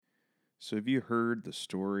So have you heard the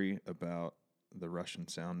story about the Russian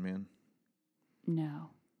sound man?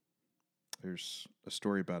 No. There's a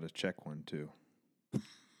story about a Czech one, too.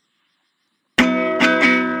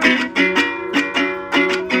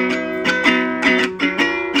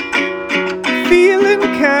 Feeling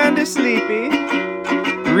kinda sleepy,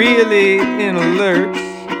 really in a lurch.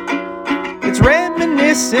 It's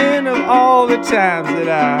reminiscent of all the times that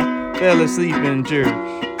I fell asleep in church.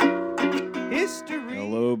 History.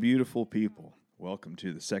 Hello, beautiful people. Welcome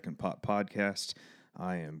to the Second Pot Podcast.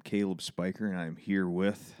 I am Caleb Spiker, and I'm here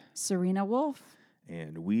with... Serena Wolf.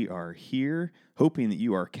 And we are here hoping that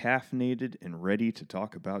you are caffeinated and ready to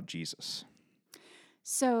talk about Jesus.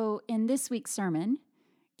 So in this week's sermon,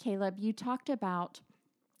 Caleb, you talked about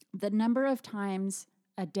the number of times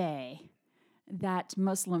a day that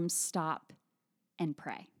Muslims stop and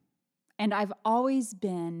pray. And I've always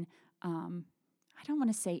been, I don't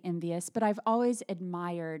want to say envious, but I've always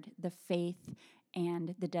admired the faith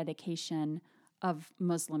and the dedication of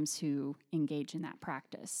Muslims who engage in that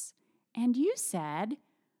practice. And you said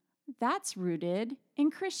that's rooted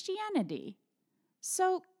in Christianity.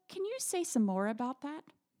 So can you say some more about that?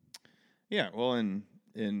 Yeah, well,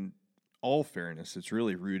 in all fairness, it's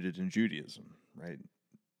really rooted in Judaism, right?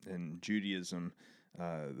 In Judaism,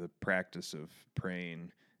 the practice of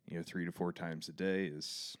praying, 3 to 4 times a day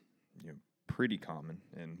is, pretty common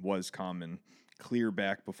and was common clear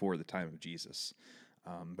back before the time of Jesus.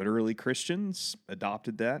 But early Christians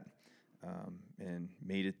adopted that and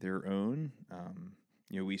made it their own.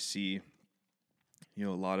 We see, a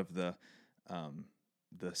lot of the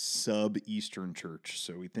sub-Eastern church.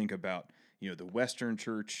 So we think about, the Western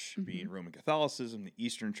church being Roman Catholicism, the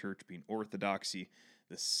Eastern church being Orthodoxy,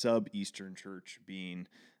 the sub-Eastern church being,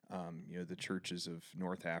 the churches of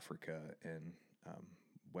North Africa and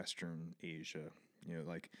Western Asia,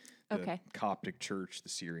 like the Coptic church, the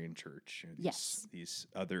Syrian church, these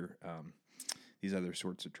other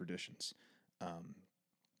sorts of traditions.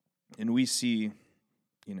 And we see,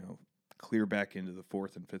 clear back into the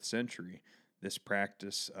 4th and 5th century, this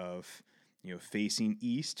practice of, facing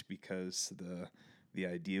east, because the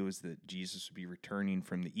idea was that Jesus would be returning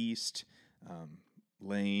from the east,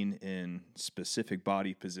 laying in specific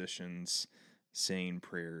body positions, saying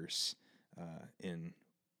prayers in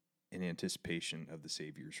anticipation of the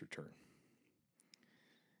Savior's return.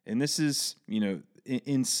 And this is,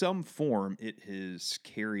 in some form, it is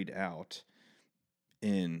carried out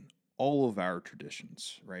in all of our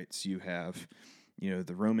traditions, right? So you have,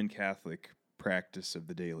 the Roman Catholic practice of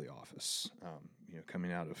the daily office,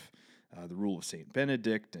 coming out of the rule of Saint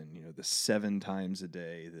Benedict, and the 7 times a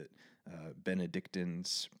day that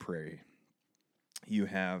Benedictines pray. You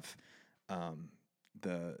have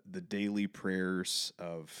the daily prayers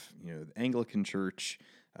of the Anglican Church,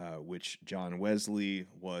 which John Wesley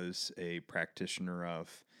was a practitioner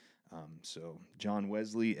of. So John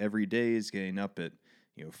Wesley every day is getting up at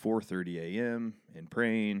 4:30 a.m. and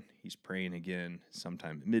praying. He's praying again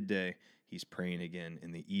sometime at midday. He's praying again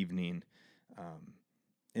in the evening.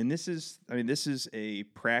 And this is a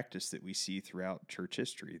practice that we see throughout church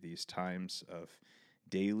history, these times of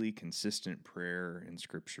daily, consistent prayer and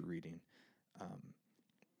scripture reading.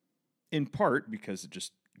 In part because it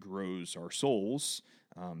just grows our souls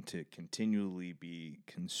to continually be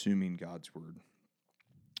consuming God's word.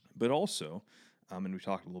 But also, and we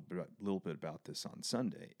talked a little bit about this on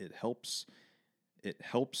Sunday, it helps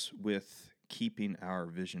with keeping our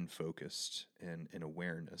vision focused and an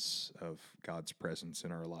awareness of God's presence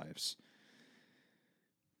in our lives.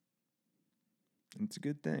 And it's a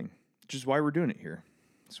good thing, which is why we're doing it here.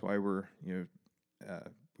 That's why we're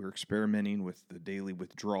experimenting with the daily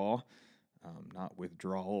withdrawal, not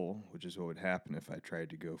withdrawal, which is what would happen if I tried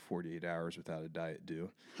to go 48 hours without a diet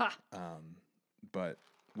due. But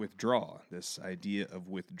withdraw, this idea of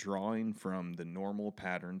withdrawing from the normal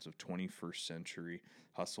patterns of 21st century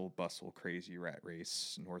hustle, bustle, crazy rat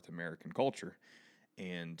race North American culture,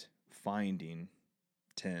 and finding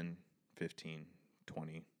 10, 15,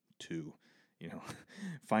 22,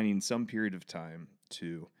 finding some period of time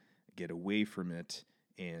to get away from it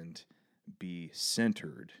and be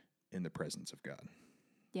centered in the presence of God.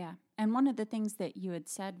 Yeah. And one of the things that you had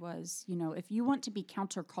said was, if you want to be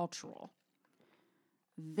countercultural,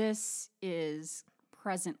 this is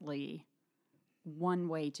presently one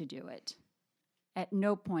way to do it. At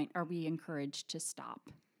no point are we encouraged to stop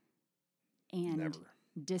and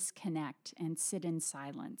disconnect and sit in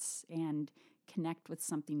silence and connect with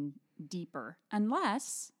something deeper,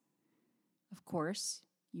 unless, of course,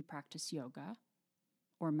 you practice yoga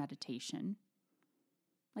or meditation.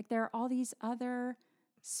 Like, there are all these other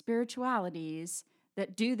spiritualities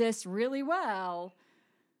that do this really well,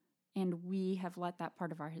 And we have let that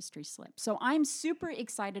part of our history slip. So I'm super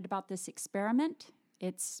excited about this experiment.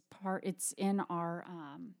 It's in our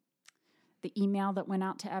the email that went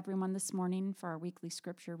out to everyone this morning for our weekly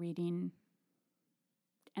scripture reading.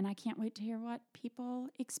 And I can't wait to hear what people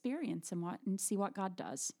experience and see what God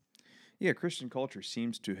does. Yeah, Christian culture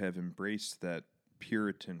seems to have embraced that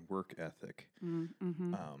Puritan work ethic.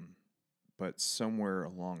 Mm-hmm. But somewhere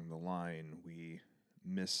along the line, we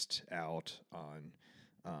missed out on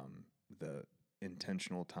the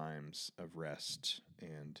intentional times of rest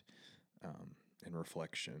and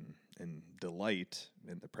reflection and delight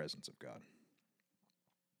in the presence of God.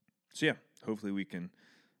 So yeah, hopefully we can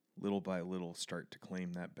little by little start to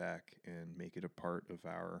claim that back and make it a part of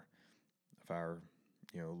our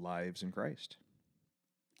lives in Christ.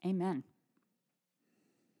 Amen.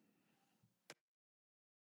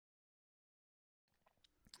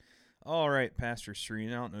 All right, Pastor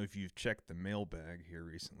Serena, I don't know if you've checked the mailbag here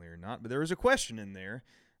recently or not, but there was a question in there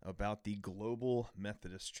about the Global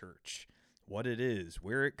Methodist Church, what it is,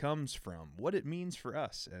 where it comes from, what it means for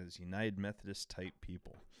us as United Methodist type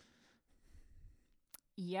people.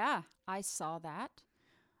 Yeah, I saw that.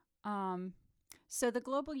 So the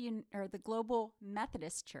Global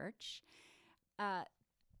Methodist Church,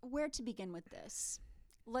 where to begin with this?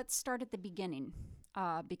 Let's start at the beginning.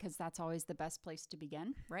 Because that's always the best place to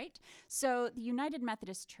begin, right? So the United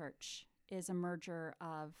Methodist Church is a merger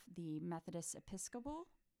of the Methodist Episcopal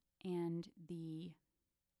and the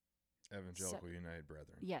Evangelical United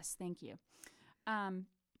Brethren. Yes, thank you. And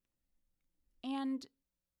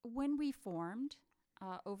when we formed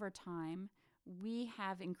over time, we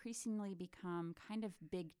have increasingly become kind of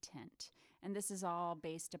big tent. And this is all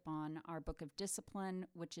based upon our Book of Discipline,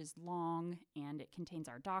 which is long and it contains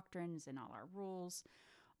our doctrines and all our rules.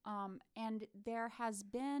 And there has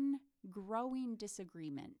been growing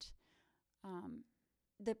disagreement.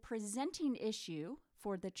 The presenting issue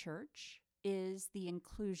for the church is the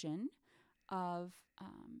inclusion of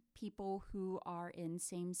people who are in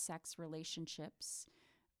same-sex relationships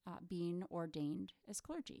being ordained as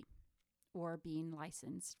clergy or being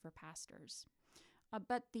licensed for pastors.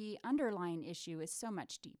 But the underlying issue is so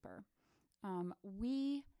much deeper.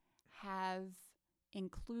 We have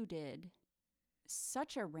included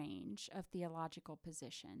such a range of theological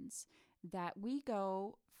positions that we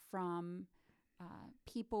go from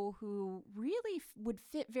people who really would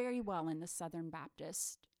fit very well in the Southern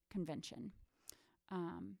Baptist Convention.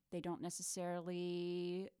 They don't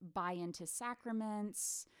necessarily buy into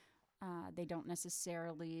sacraments. They don't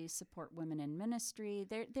necessarily support women in ministry.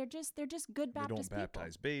 They're just good Baptist people. They don't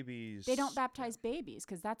baptize babies. They don't baptize babies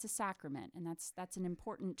because that's a sacrament, and that's an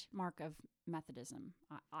important mark of Methodism,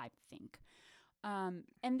 I think. And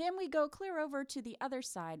then we go clear over to the other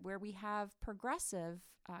side where we have progressive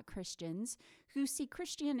Christians who see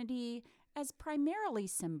Christianity as primarily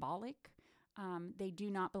symbolic. They do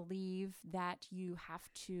not believe that you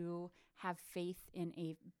have to have faith in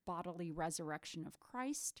a bodily resurrection of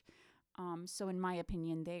Christ. So in my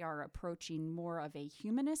opinion, they are approaching more of a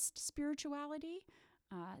humanist spirituality.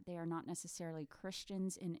 They are not necessarily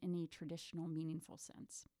Christians in any traditional, meaningful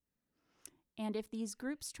sense. And if these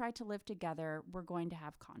groups try to live together, we're going to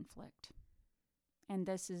have conflict. And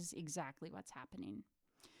this is exactly what's happening.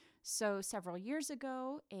 So several years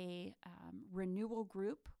ago, a renewal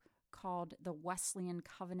group called the Wesleyan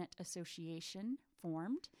Covenant Association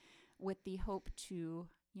formed with the hope to,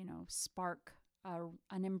 spark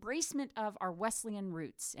an embracement of our Wesleyan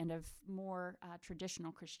roots and of more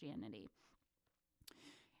traditional Christianity.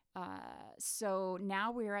 So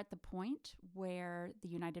now we're at the point where the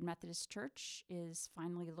United Methodist Church is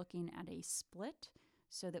finally looking at a split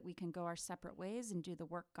so that we can go our separate ways and do the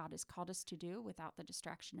work God has called us to do without the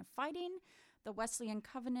distraction of fighting. The Wesleyan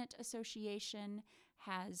Covenant Association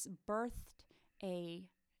has birthed a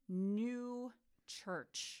new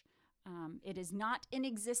church. It is not in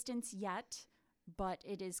existence yet, but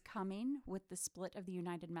it is coming with the split of the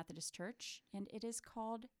United Methodist Church, and it is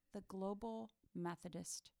called the Global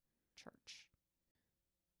Methodist Church.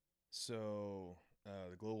 So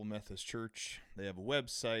the Global Methodist Church, they have a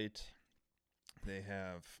website, they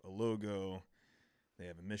have a logo, they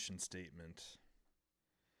have a mission statement,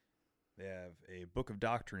 they have a book of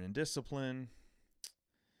doctrine and discipline,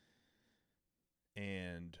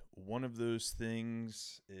 and one of those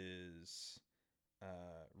things is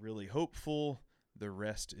really hopeful. The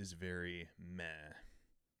rest is very meh,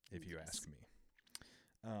 if you ask me.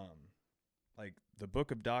 Like the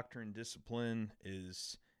Book of Doctrine and Discipline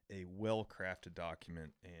is a well-crafted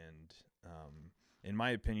document, and in my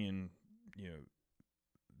opinion,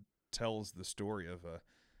 tells the story of a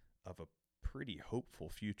pretty hopeful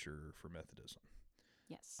future for Methodism.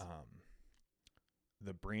 Yes.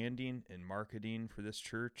 The branding and marketing for this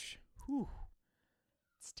church, whew,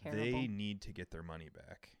 It's terrible. they need to get their money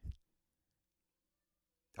back.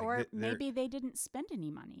 Like, or maybe they didn't spend any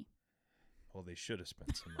money. Well, they should have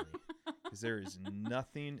spent some money, because there is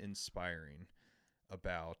nothing inspiring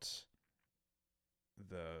about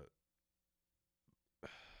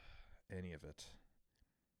any of it.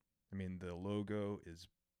 I mean, the logo is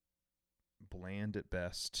bland at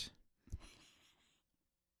best.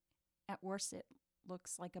 At worst, it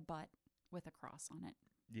looks like a butt with a cross on it.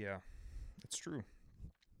 Yeah, it's true.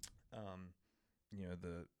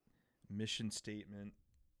 The mission statement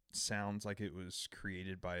sounds like it was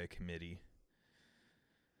created by a committee.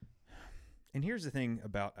 And here's the thing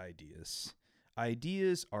about ideas.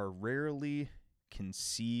 Ideas are rarely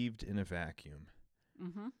conceived in a vacuum,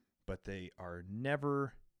 but they are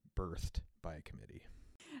never birthed by a committee.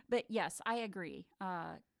 But yes, I agree.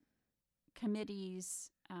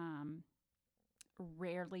 Committees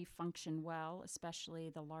rarely function well, especially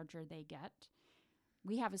the larger they get.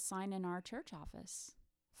 We have a sign in our church office: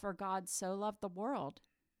 "For God so loved the world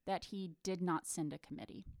that he did not send a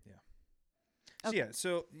committee." Yeah. Okay.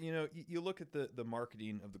 So you look at the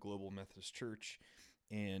marketing of the Global Methodist Church,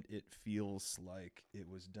 and it feels like it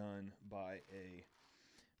was done by a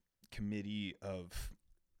committee of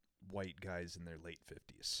white guys in their late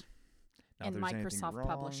 50s. Now, And if there's anything Microsoft wrong,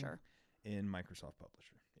 Publisher. In Microsoft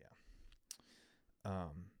Publisher, yeah.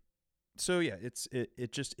 So yeah,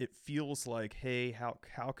 it feels like, hey,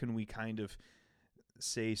 how can we kind of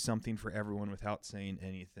say something for everyone without saying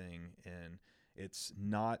anything? And it's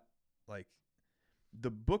not like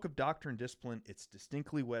the Book of Doctrine and Discipline. It's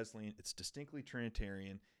distinctly Wesleyan. It's distinctly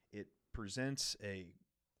Trinitarian. It presents a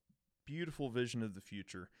beautiful vision of the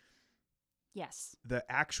future. Yes. The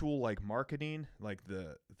actual like marketing, like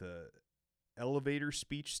the elevator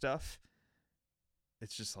speech stuff,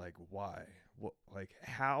 it's just like, why? What? Like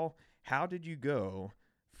how did you go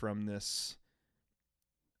from this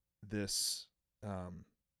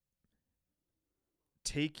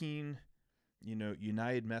taking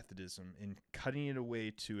United Methodism and cutting it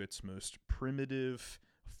away to its most primitive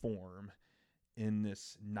form in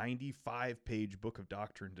this 95-page Book of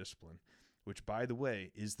Doctrine and Discipline, which, by the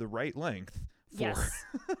way, is the right length for. Yes.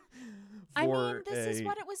 I mean, this is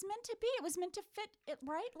what it was meant to be. It was meant to fit it,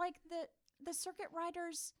 right? Like the circuit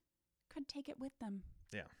riders could take it with them.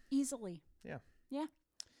 Yeah. Easily. Yeah. Yeah.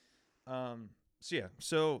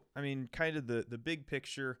 So I mean, kind of the big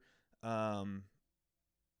picture. I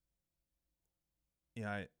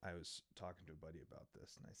was talking to a buddy about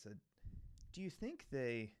this, and I said, "Do you think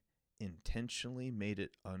they intentionally made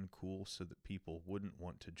it uncool so that people wouldn't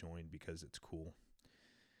want to join because it's cool?"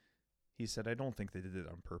 He said, "I don't think they did it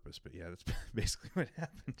on purpose, but yeah, that's basically what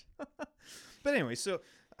happened." But anyway, so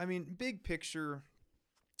I mean, big picture,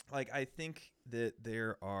 like I think that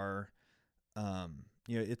there are,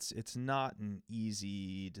 it's not an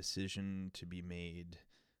easy decision to be made,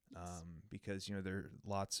 because there are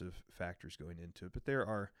lots of factors going into it. But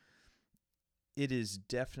it is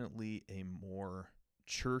definitely a more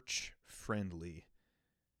church-friendly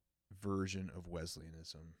version of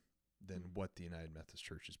Wesleyanism than what the United Methodist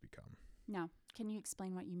Church has become. No. Can you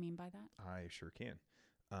explain what you mean by that? I sure can.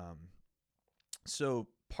 So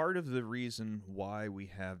part of the reason why we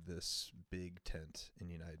have this big tent in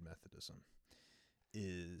United Methodism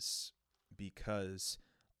is because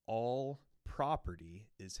all property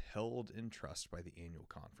is held in trust by the annual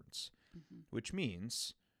conference, which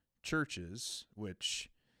means churches which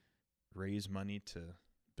raise money to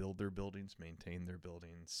build their buildings, maintain their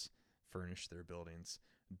buildings, furnish their buildings,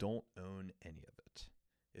 don't own any of it.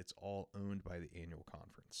 It's all owned by the annual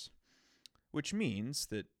conference, which means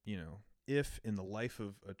that, if in the life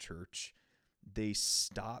of a church they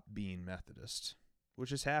stop being Methodist,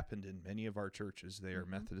 which has happened in many of our churches, they are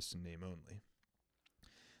Methodist in name only,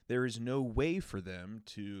 there is no way for them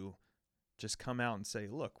to just come out and say,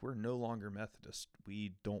 look, we're no longer Methodist.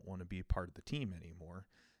 We don't want to be part of the team anymore,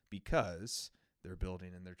 because their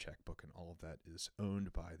building and their checkbook and all of that is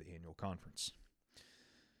owned by the annual conference.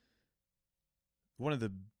 One of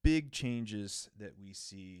the big changes that we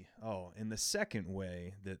see, and the second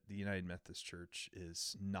way that the United Methodist Church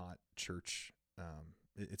is not church,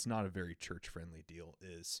 it's not a very church-friendly deal,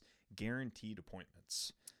 is guaranteed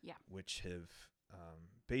appointments. Yeah. Which have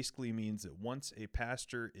basically means that once a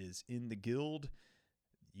pastor is in the guild,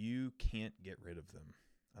 you can't get rid of them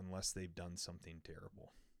unless they've done something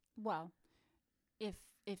terrible. Well,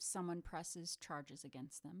 if someone presses charges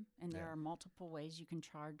against them, and there are multiple ways you can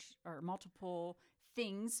charge, or multiple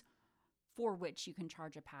things for which you can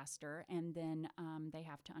charge a pastor, and then they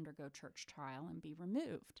have to undergo church trial and be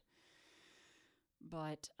removed.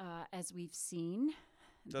 But as we've seen,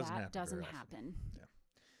 Doesn't happen that doesn't very often. happen.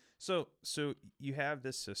 So you have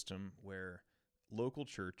this system where local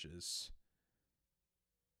churches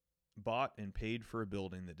bought and paid for a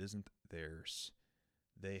building that isn't theirs.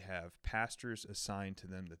 They have pastors assigned to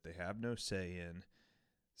them that they have no say in,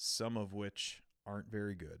 some of which aren't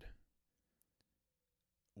very good.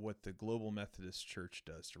 What the Global Methodist Church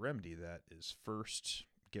does to remedy that is first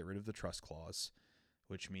get rid of the trust clause,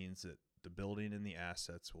 which means that the building and the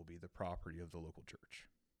assets will be the property of the local church,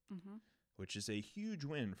 which is a huge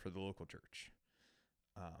win for the local church.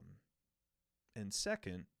 And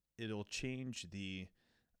second, it'll change the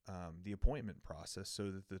appointment process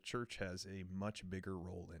so that the church has a much bigger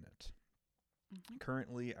role in it.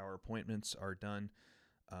 Currently, our appointments are done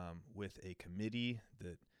with a committee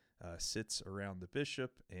that sits around the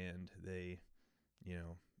bishop, and they,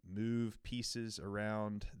 move pieces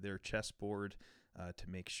around their chessboard to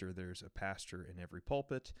make sure there's a pastor in every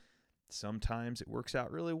pulpit. Sometimes it works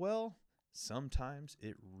out really well. Sometimes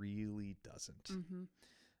it really doesn't.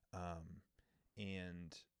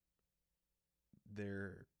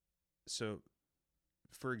 So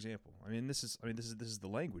for example, this is the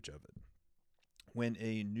language of it. When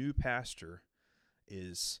a new pastor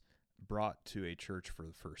is brought to a church for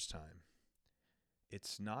the first time,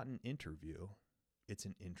 it's not an interview, it's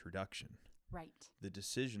an introduction. Right. The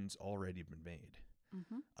decision's already been made.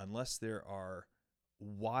 Unless there are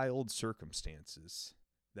wild circumstances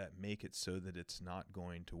that make it so that it's not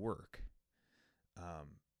going to work.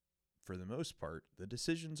 For the most part, the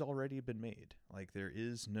decision's already been made. Like, there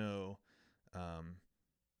is no,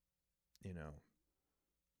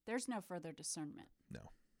 There's no further discernment.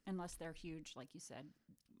 No. Unless they're huge, like you said,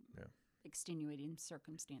 extenuating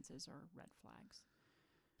circumstances or red flags.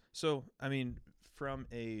 So, from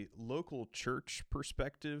a local church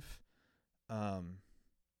perspective,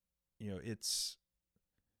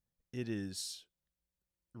 it is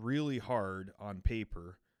really hard on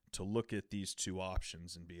paper to look at these two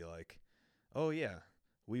options and be like, oh yeah,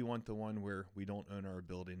 we want the one where we don't own our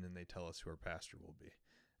building and they tell us who our pastor will be,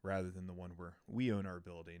 rather than the one where we own our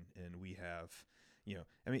building and we have,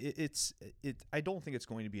 I don't think it's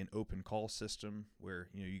going to be an open call system where,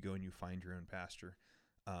 you go and you find your own pastor.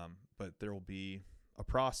 But there will be a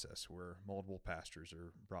process where multiple pastors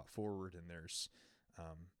are brought forward, and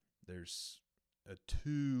there's a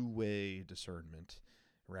two-way discernment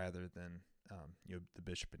rather than the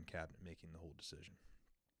bishop and cabinet making the whole decision.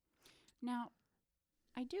 Now,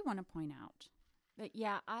 I do want to point out that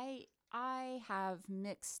I have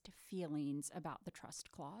mixed feelings about the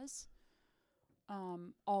trust clause,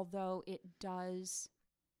 although it does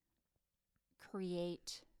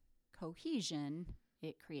create cohesion.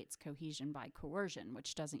 It creates cohesion by coercion,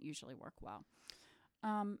 which doesn't usually work well.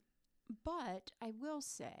 But I will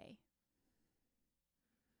say,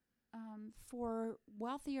 for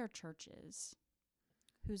wealthier churches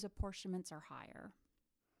whose apportionments are higher,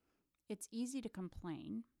 it's easy to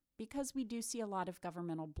complain because we do see a lot of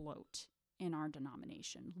governmental bloat in our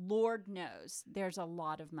denomination. Lord knows there's a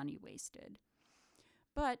lot of money wasted.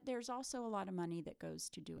 But there's also a lot of money that goes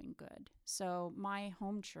to doing good. So my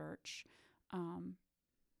home church,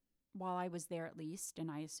 while I was there at least,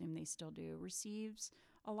 and I assume they still do, receives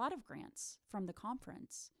a lot of grants from the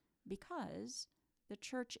conference because the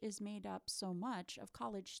church is made up so much of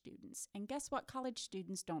college students. And guess what college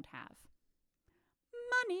students don't have?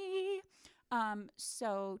 Money.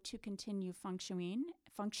 So to continue functioning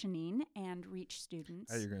and reach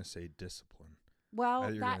students. I thought you were going to say discipline.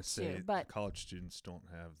 Well, you're that say too, but college students don't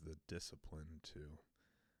have the discipline to,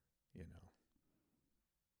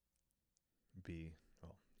 be,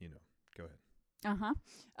 go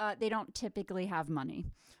ahead. They don't typically have money.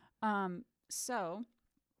 So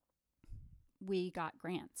we got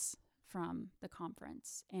grants from the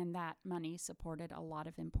conference, and that money supported a lot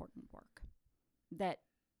of important work that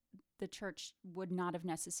the church would not have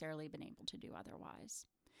necessarily been able to do otherwise.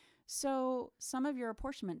 So some of your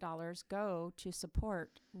apportionment dollars go to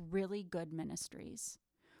support really good ministries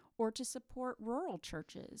or to support rural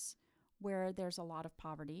churches where there's a lot of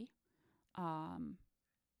poverty, and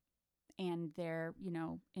they're,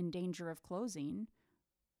 in danger of closing.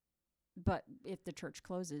 But if the church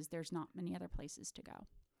closes, there's not many other places to go.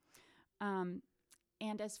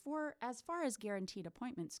 And as far as guaranteed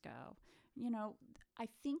appointments go, I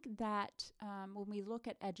think that when we look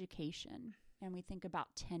at education and we think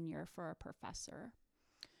about tenure for a professor,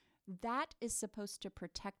 that is supposed to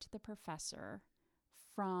protect the professor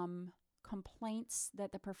from complaints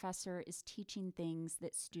that the professor is teaching things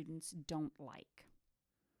that students don't like.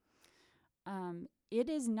 It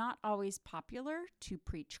is not always popular to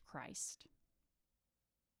preach Christ.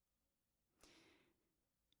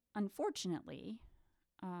 unfortunately,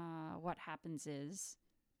 what happens is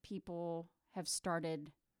people have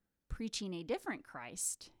started preaching a different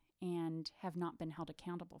Christ and have not been held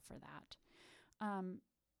accountable for that.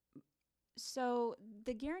 So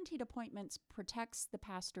the guaranteed appointments protects the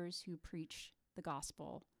pastors who preach the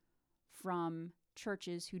gospel from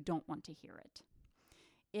churches who don't want to hear it.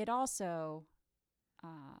 It also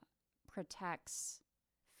protects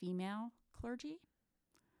female clergy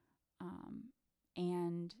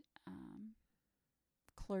and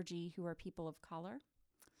clergy who are people of color.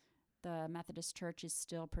 The Methodist Church is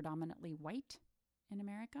still predominantly white in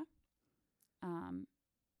America.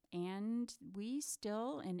 And we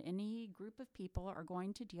still, in any group of people, are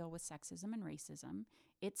going to deal with sexism and racism.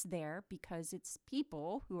 It's there because it's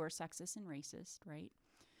people who are sexist and racist, right?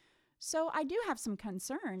 So I do have some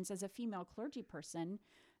concerns as a female clergy person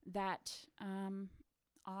that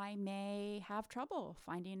I may have trouble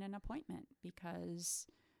finding an appointment because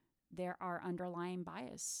there are underlying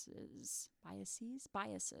biases.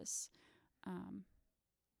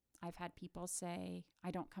 I've had people say,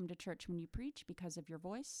 I don't come to church when you preach because of your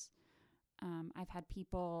voice. I've had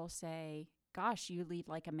people say, gosh, you lead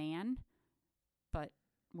like a man. But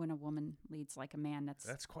when a woman leads like a man,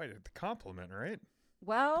 that's quite a compliment, right?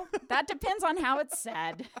 Well, that depends on how it's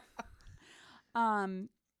said.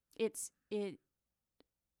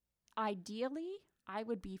 Ideally, I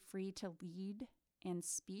would be free to lead and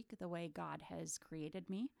speak the way God has created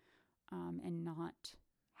me, and not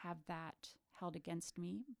have that held against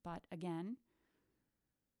me. But again,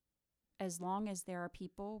 as long as there are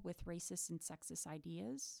people with racist and sexist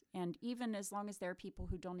ideas, and even as long as there are people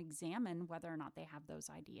who don't examine whether or not they have those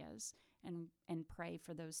ideas and pray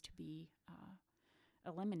for those to be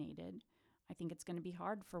eliminated, I think it's going to be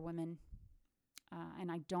hard for women.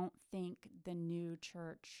 And I don't think the new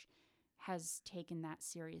church has taken that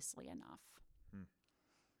seriously enough.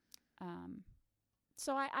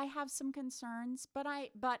 So I have some concerns, but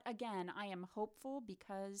again, I am hopeful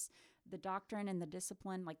because the doctrine and the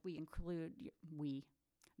discipline, like the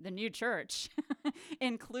new church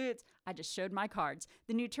includes, I just showed my cards.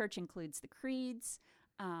 The new church includes the creeds.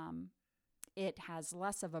 It has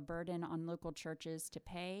less of a burden on local churches to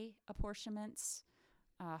pay apportionments.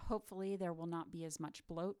 Hopefully there will not be as much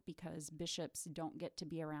bloat because bishops don't get to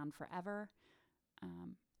be around forever.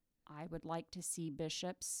 I would like to see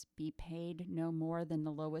bishops be paid no more than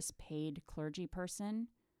the lowest paid clergy person,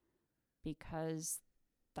 because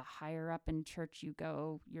the higher up in church you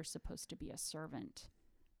go, you're supposed to be a servant,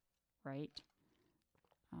 right?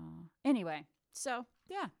 Anyway, so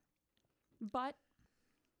yeah, but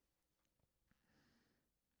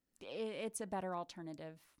it's a better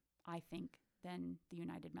alternative, I think, than the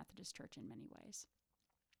United Methodist Church in many ways.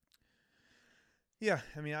 Yeah,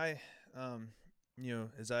 I mean,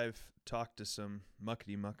 as I've talked to some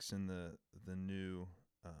muckety mucks in the new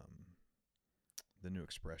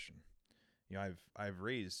expression, I've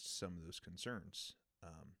raised some of those concerns,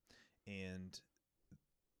 and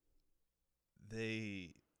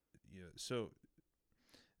they, so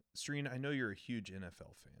Serena, I know you're a huge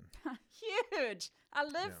NFL fan. Huge. I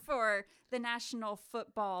live for the National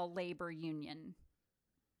Football Labor Union.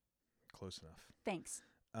 Close enough. Thanks.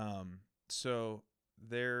 So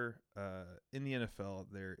there, in the NFL,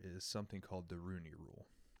 there is something called the Rooney Rule.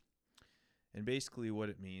 And basically what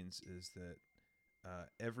it means is that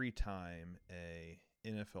every time a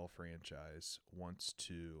NFL franchise wants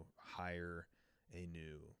to hire a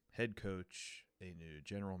new head coach, a new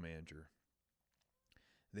general manager,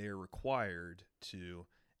 they are required to,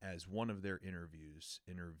 as one of their interviews,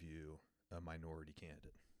 interview a minority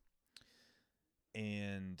candidate.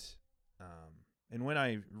 And when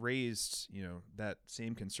I raised, that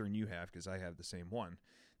same concern you have, because I have the same one,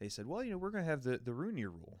 they said, well, we're going to have the Rooney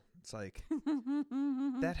Rule. It's like,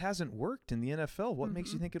 that hasn't worked in the NFL. What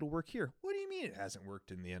makes you think it'll work here? What do you mean it hasn't worked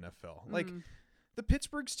in the NFL? Like, the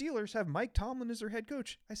Pittsburgh Steelers have Mike Tomlin as their head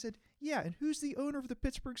coach. I said, yeah, and who's the owner of the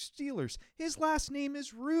Pittsburgh Steelers? His last name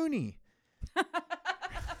is Rooney.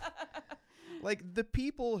 Like, the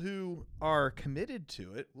people who are committed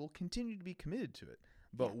to it will continue to be committed to it.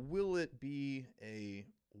 But will it be a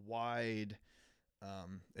widely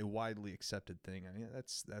accepted thing? I mean,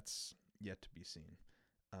 that's yet to be seen.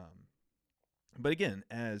 But again,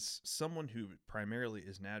 as someone who primarily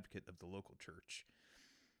is an advocate of the local church,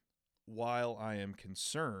 while I am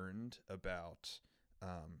concerned about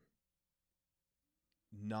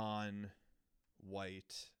non-white,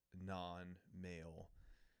 non-male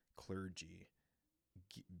clergy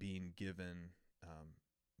being given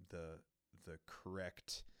the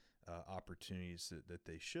correct opportunities that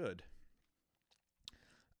they should,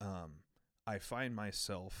 I find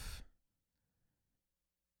myself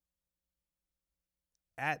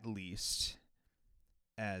at least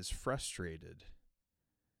as frustrated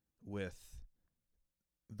with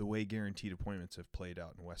the way guaranteed appointments have played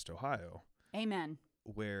out in West Ohio, Amen.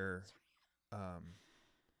 where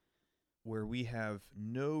we have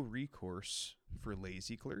no recourse for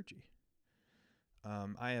lazy clergy.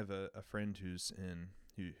 I have a friend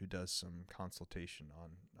who does some consultation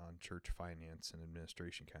on church finance and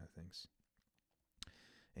administration kind of things.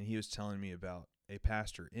 And he was telling me about a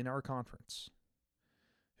pastor in our conference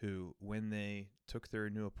who, when they took their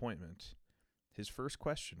new appointment, his first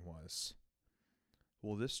question was,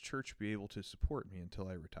 will this church be able to support me until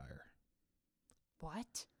I retire?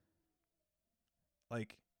 What?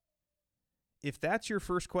 Like, if that's your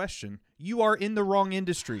first question, you are in the wrong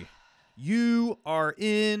industry. You are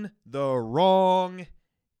in the wrong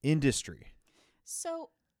industry. So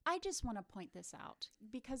I just want to point this out,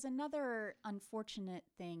 because another unfortunate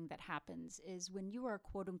thing that happens is when you are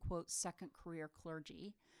quote unquote second career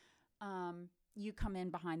clergy, you come in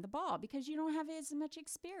behind the ball because you don't have as much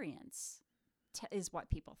experience, is what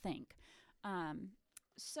people think.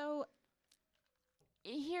 So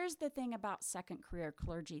here's the thing about second career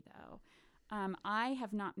clergy, though. I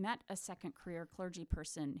have not met a second career clergy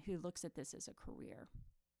person who looks at this as a career.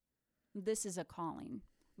 This is a calling.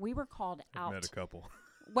 We were called out. I've met a couple.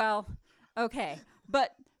 Well, okay,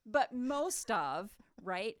 but most of,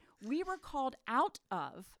 right? We were called out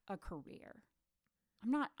of a career.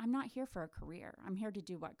 I'm not here for a career. I'm here to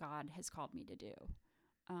do what God has called me to do.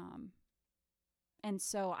 And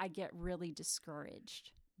so I get really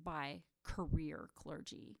discouraged by career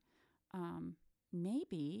clergy.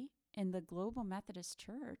 Maybe in the Global Methodist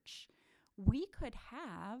Church, we could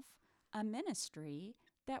have a ministry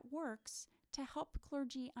that works to help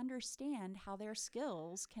clergy understand how their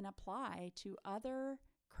skills can apply to other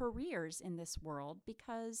careers in this world,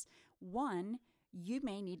 because one, you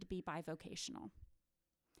may need to be bivocational.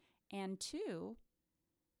 And two,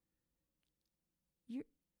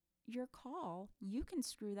 your call, you can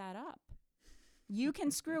screw that up. You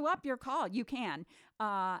can screw up your call. You can.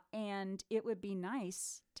 And it would be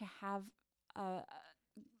nice to have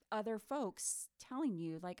other folks telling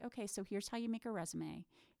you, like, okay, so here's how you make a resume.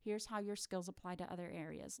 Here's how your skills apply to other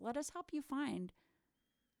areas. Let us help you find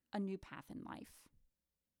a new path in life.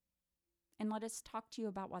 And let us talk to you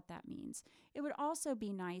about what that means. It would also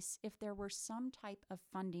be nice if there were some type of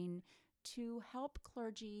funding to help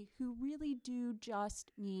clergy who really do just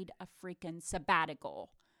need a freaking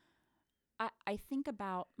sabbatical. I think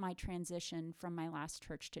about my transition from my last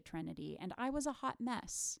church to Trinity, and I was a hot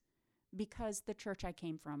mess because the church I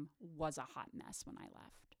came from was a hot mess when I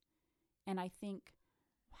left. And I think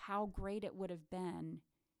how great it would have been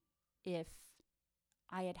if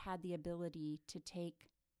I had had the ability to take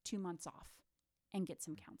 2 months off and get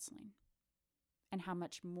some counseling, and how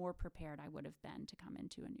much more prepared I would have been to come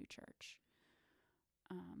into a new church.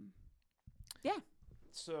 Yeah.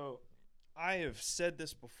 So I have said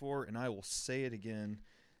this before, and I will say it again.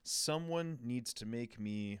 Someone needs to make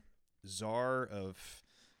me czar of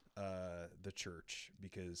the church,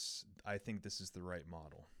 because I think this is the right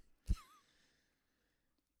model.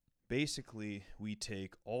 Basically, we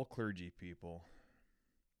take all clergy people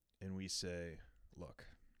and we say, look,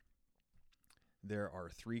 there are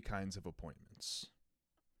 3 kinds of appointments.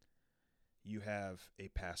 You have a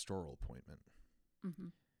pastoral appointment,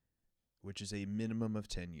 which is a minimum of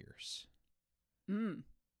 10 years. Whew.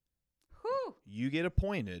 You get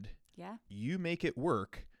appointed, Yeah. you make it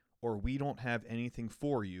work, or we don't have anything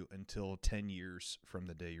for you until 10 years from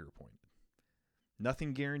the day you're appointed.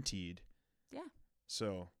 Nothing guaranteed. Yeah.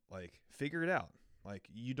 So, like, figure it out. Like,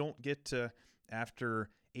 you don't get to, after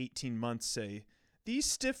 18 months, say, these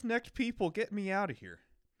stiff-necked people, get me out of here.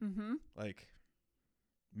 Mm-hmm. Like,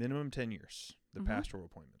 minimum 10 years, the pastoral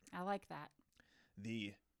appointment. I like that.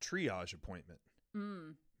 The triage appointment,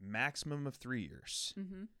 maximum of 3 years.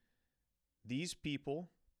 Mm-hmm. These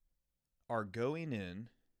people are going in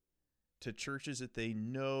to churches that they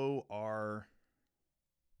know are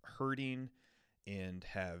hurting and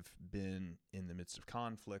have been in the midst of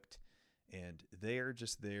conflict, and they are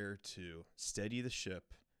just there to steady the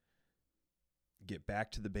ship, get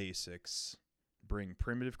back to the basics, bring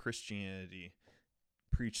primitive Christianity,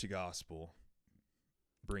 preach the gospel,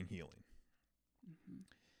 bring healing. Mm-hmm.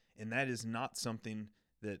 And that is not something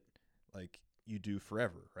that, like, you do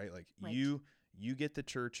forever, right? Like, Right. you get the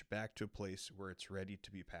church back to a place where it's ready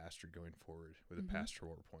to be pastored going forward with a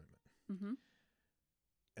pastoral appointment. Mm-hmm.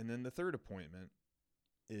 And then the third appointment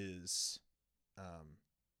is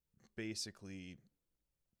basically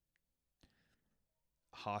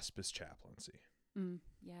hospice chaplaincy.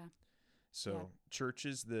 Yeah. So Yeah.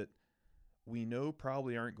 churches that we know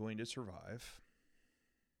probably aren't going to survive,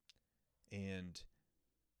 and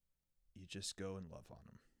you just go and love on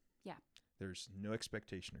them. Yeah. There's no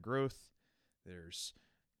expectation of growth. There's,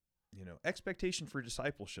 expectation for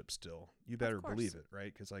discipleship still. You better believe it,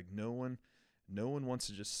 right? Because like no one wants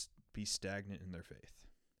to just be stagnant in their faith.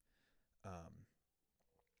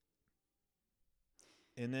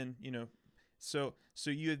 And then, so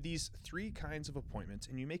you have these 3 kinds of appointments,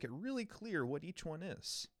 and you make it really clear what each one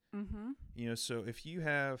is. Mm-hmm. So if you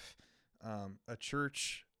have a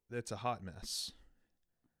church that's a hot mess,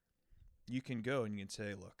 you can go and you can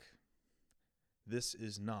say, look, this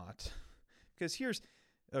is not, because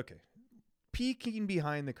peeking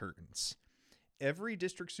behind the curtains. Every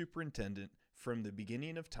district superintendent from the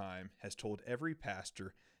beginning of time has told every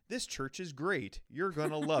pastor, this church is great. You're going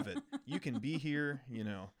to love it. You can be here,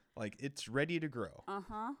 like it's ready to grow.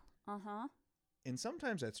 Uh-huh. Uh-huh. And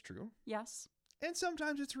sometimes that's true. Yes. And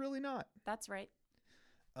sometimes it's really not. That's right.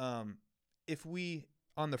 If we,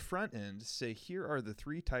 on the front end, say, here are the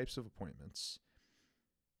 3 types of appointments,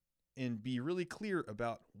 and be really clear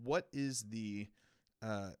about what is the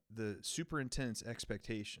superintendent's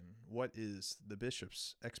expectation, what is the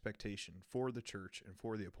bishop's expectation for the church and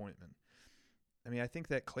for the appointment. I mean, I think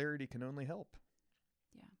that clarity can only help.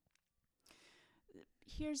 Yeah.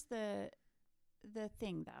 Here's the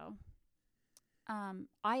thing, though.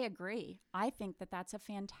 I agree. I think that that's a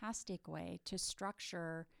fantastic way to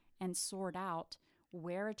structure and sort out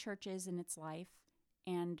where a church is in its life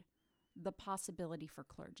and the possibility for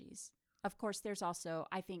clergies. Of course, there's also,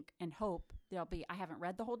 I think and hope, I haven't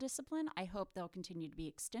read the whole discipline. I hope there'll continue to be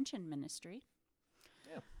extension ministry.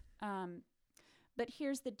 Yeah. But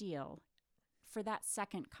here's the deal. For that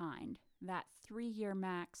second kind, that 3-year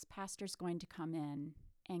max, pastor's going to come in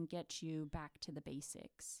and get you back to the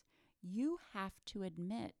basics. You have to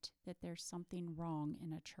admit that there's something wrong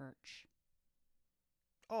in a church.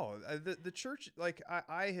 Oh, the church, like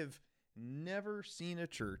I have never seen a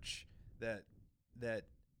church that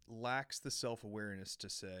lacks the self-awareness to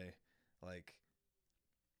say, like,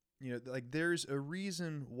 like there's a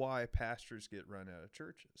reason why pastors get run out of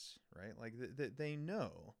churches, right? Like they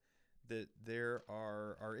know that there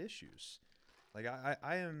are issues. Like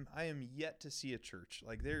I am yet to see a church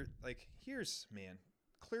here's, man,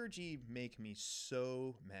 clergy make me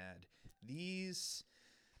so mad. These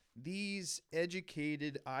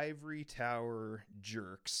educated ivory tower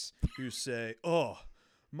jerks who say, oh,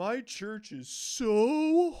 my church is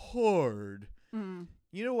so hard. Mm.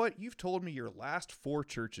 You know what? You've told me your last 4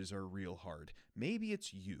 churches are real hard. Maybe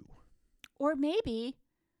it's you. Or maybe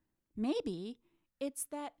it's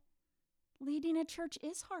that leading a church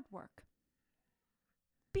is hard work.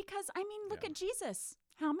 Because, I mean, look at Jesus.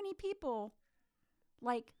 How many people,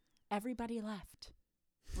 everybody left,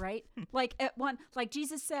 right?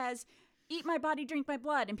 Jesus says, eat my body, drink my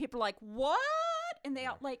blood. And people are like, what? And they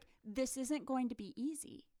this isn't going to be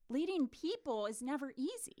easy. Leading people is never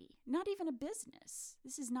easy, not even a business.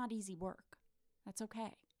 This is not easy work. That's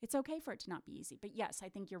okay. It's okay for it to not be easy. But yes, I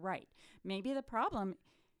think you're right. Maybe the problem,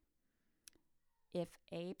 if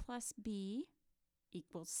A plus B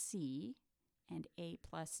equals C, and A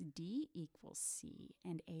plus D equals C,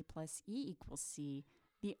 and A plus E equals C,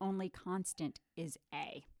 the only constant is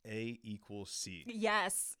A. A equals C.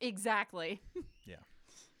 Yes, exactly. Yeah.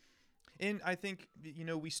 And I think,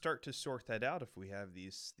 we start to sort that out if we have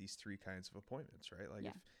these 3 kinds of appointments, right?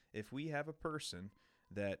 Like if we have a person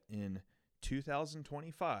that in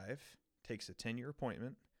 2025 takes a 10-year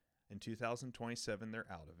appointment, in 2027 they're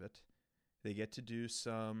out of it, they get to do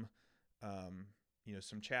some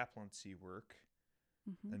chaplaincy work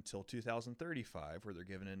until 2035, where they're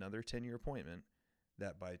given another 10-year appointment,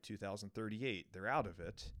 that by 2038 they're out of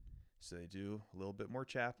it. So they do a little bit more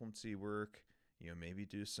chaplaincy work, maybe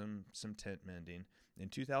do some tent mending. In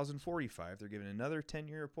 2045, they're given another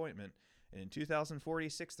 10-year appointment. And in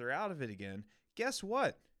 2046, they're out of it again. Guess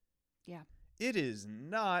what? Yeah. It is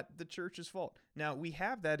not the church's fault. Now, we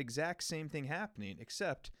have that exact same thing happening,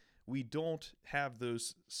 except we don't have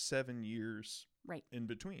those 7 years in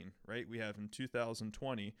between, right? We have in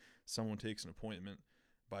 2020, someone takes an appointment.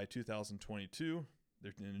 By 2022,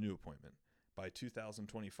 they're in a new appointment. By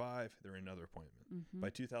 2025, they're in another appointment. Mm-hmm. By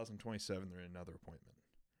 2027, they're in another appointment.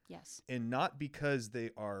 Yes. And not because they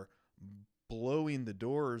are blowing the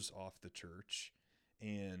doors off the church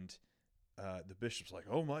and the bishop's like,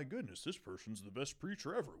 oh my goodness, this person's the best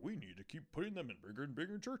preacher ever. We need to keep putting them in bigger and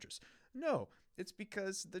bigger churches. No, it's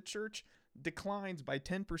because the church declines by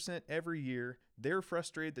 10% every year. They're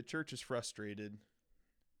frustrated. The church is frustrated.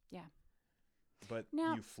 Yeah. But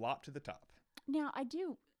now, you flop to the top. Now, I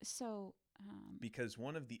do. So. Because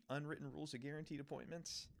one of the unwritten rules of guaranteed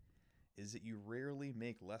appointments is that you rarely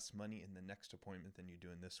make less money in the next appointment than you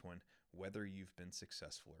do in this one, whether you've been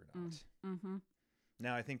successful or not. Mm-hmm.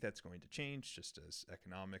 Now, I think that's going to change just as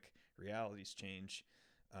economic realities change.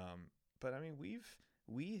 But I mean,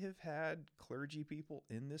 we have had clergy people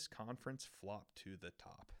in this conference flop to the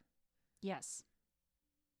top. Yes.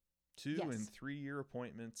 2 and 3 year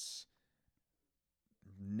appointments,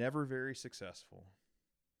 never very successful.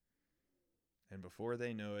 And before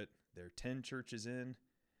they know it, they're 10 churches in.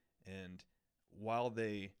 And while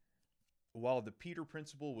the Peter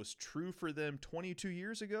principle was true for them 22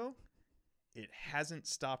 years ago, it hasn't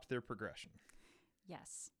stopped their progression.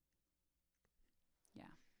 Yes. Yeah.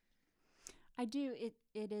 I do.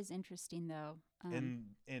 It is interesting, though.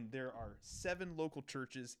 And there are 7 local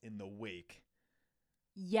churches in the wake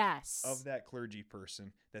yes. of that clergy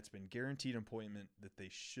person that's been guaranteed appointment that they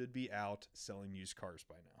should be out selling used cars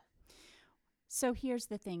by now. So here's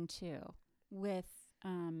the thing, too. With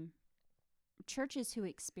churches who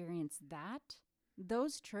experience that,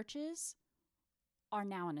 those churches are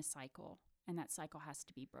now in a cycle, and that cycle has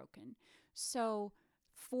to be broken. So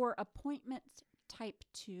for appointment type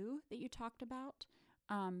 2 that you talked about,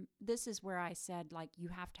 this is where I said, like, you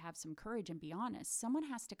have to have some courage and be honest. Someone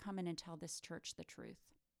has to come in and tell this church the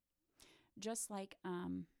truth. Just like,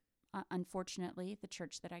 unfortunately, the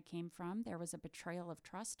church that I came from, there was a betrayal of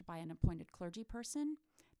trust by an appointed clergy person.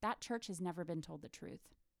 That church has never been told the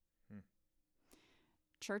truth.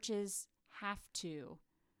 Churches have to,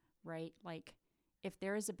 right? Like, if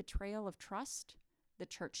there is a betrayal of trust, the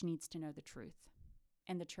church needs to know the truth.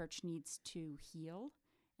 And the church needs to heal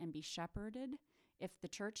and be shepherded. If the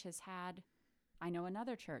church has had, I know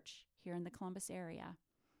another church here in the Columbus area,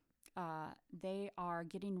 they are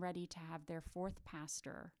getting ready to have their 4th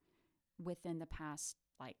pastor within the past,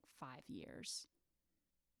 5 years.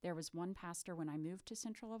 There was one pastor when I moved to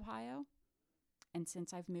Central Ohio, and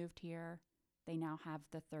since I've moved here, they now have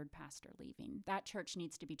the 3rd pastor leaving. That church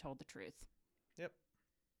needs to be told the truth. Yep.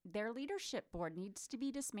 Their leadership board needs to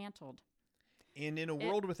be dismantled. And in a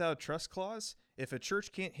world without a trust clause, if a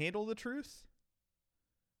church can't handle the truth,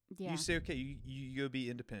 you say, okay, you go be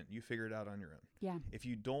independent. You figure it out on your own. Yeah. If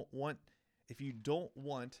you don't want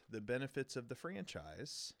the benefits of the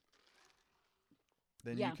franchise,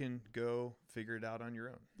 then you can go figure it out on your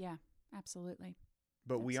own. Yeah, absolutely.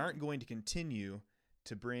 But we aren't going to continue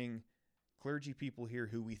to bring clergy people here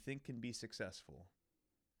who we think can be successful.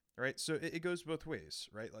 All right? So it goes both ways,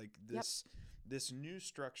 right? Like this new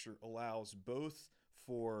structure allows both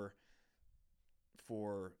for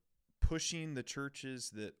pushing the churches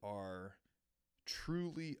that are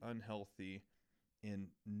truly unhealthy and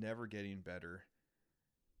never getting better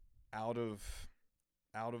out of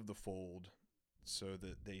the fold so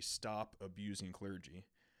that they stop abusing clergy.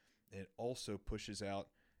 It also pushes out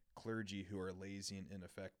clergy who are lazy and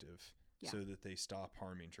ineffective so that they stop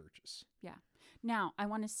harming churches. Yeah. Now, I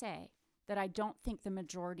want to say that I don't think the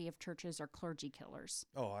majority of churches are clergy killers.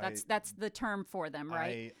 Oh, that's the term for them,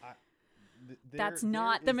 right? That's there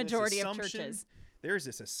not the majority of churches. There's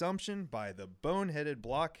this assumption by the boneheaded,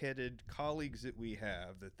 blockheaded colleagues that we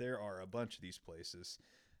have that there are a bunch of these places.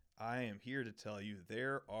 I am here to tell you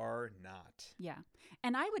there are not. Yeah.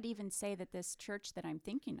 And I would even say that this church that I'm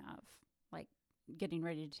thinking of, like getting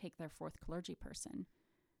ready to take their 4th clergy person,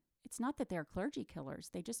 it's not that they're clergy killers.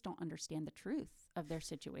 They just don't understand the truth of their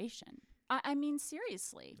situation. I mean,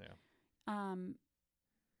 seriously. Yeah.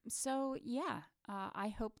 So,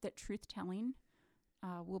 I hope that truth-telling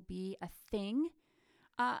will be a thing.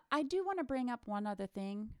 I do want to bring up one other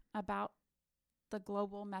thing about the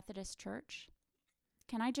Global Methodist Church.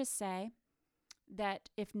 Can I just say that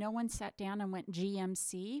if no one sat down and went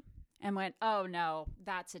GMC and went, oh, no,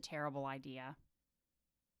 that's a terrible idea.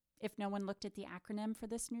 If no one looked at the acronym for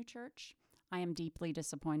this new church, I am deeply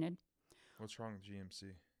disappointed. What's wrong with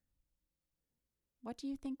GMC? What do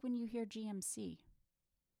you think when you hear GMC?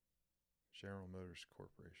 General Motors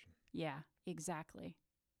Corporation. Yeah, exactly.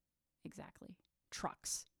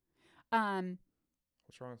 Trucks.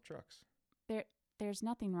 What's wrong with trucks? There's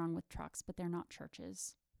nothing wrong with trucks, but they're not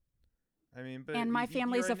churches. I mean, but and my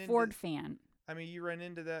family's a Ford fan. I mean, you run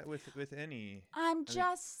into that with any. I'm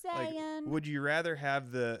just saying. Like, would you rather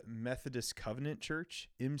have the Methodist Covenant Church,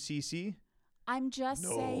 MCC? I'm just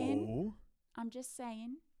saying. No. I'm just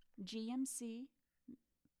saying. GMC.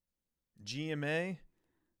 GMA.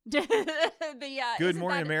 The Good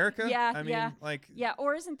Morning America. Yeah, I mean, yeah.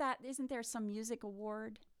 Or isn't there some music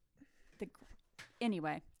award?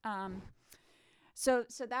 Anyway. So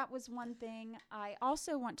that was one thing. I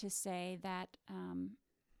also want to say that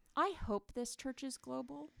I hope this church is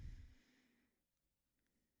global.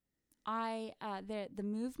 The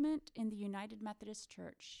movement in the United Methodist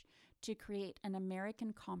Church to create an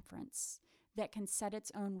American conference that can set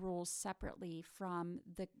its own rules separately from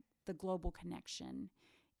the global connection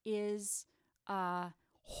is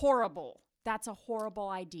horrible. That's a horrible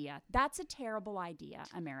idea. That's a terrible idea,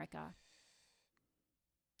 America.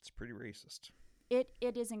 It's pretty racist. It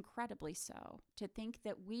is incredibly so, to think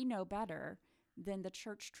that we know better than the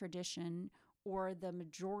church tradition or the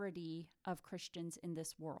majority of Christians in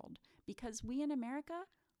this world, because we in America,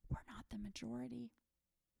 we're not the majority.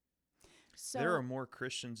 So There are more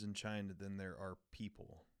Christians in China than there are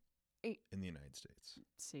people in the United States.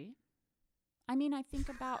 See? I mean, I think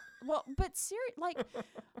about, well, but seriously, like,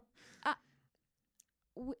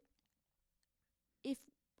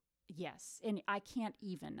 yes, and I can't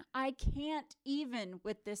even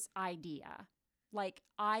with this idea. Like,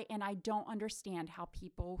 I don't understand how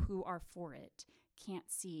people who are for it can't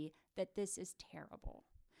see that this is terrible.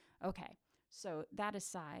 Okay, so that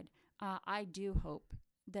aside, I do hope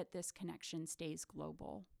that this connection stays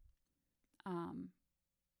global,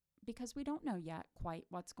 because we don't know yet quite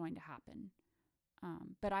what's going to happen.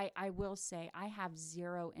 But I will say I have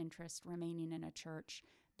zero interest remaining in a church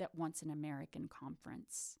that wants an American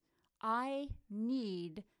conference. I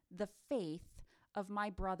need the faith of my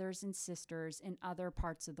brothers and sisters in other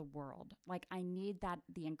parts of the world. Like, I need that,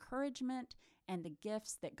 the encouragement and the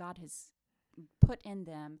gifts that God has put in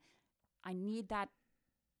them. I need that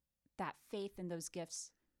faith in those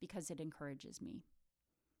gifts because it encourages me.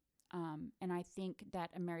 And I think that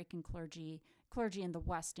American clergy in the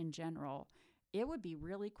West in general, it would be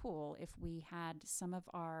really cool if we had some of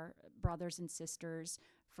our brothers and sisters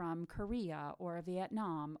from Korea or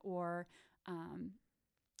Vietnam or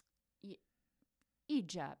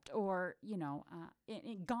Egypt or,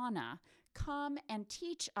 in Ghana come and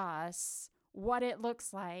teach us what it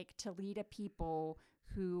looks like to lead a people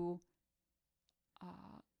who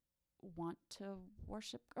want to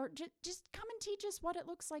worship, or just come and teach us what it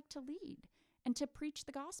looks like to lead and to preach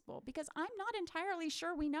the gospel, because I'm not entirely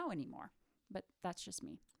sure we know anymore. But that's just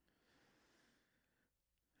me.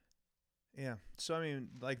 Yeah. So, I mean,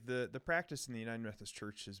 like the practice in the United Methodist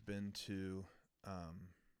Church has been to,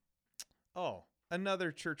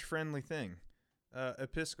 another church-friendly thing.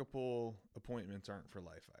 Episcopal appointments aren't for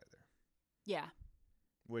life either. Yeah.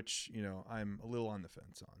 Which, I'm a little on the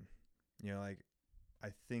fence on. I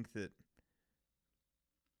think that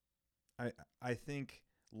I think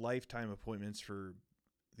lifetime appointments for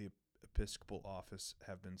the Episcopal office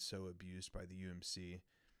have been so abused by the UMC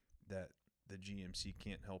that the GMC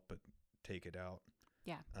can't help but take it out.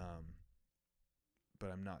 Yeah.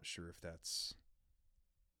 But I'm not sure if they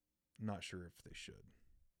should.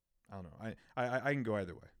 I don't know. I can go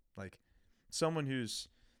either way. Like, someone who's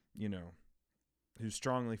who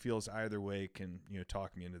strongly feels either way can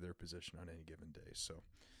talk me into their position on any given day. So,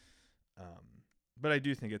 but I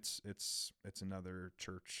do think it's another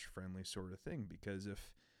church friendly sort of thing, because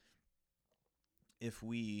if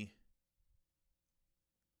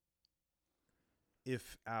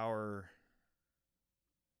our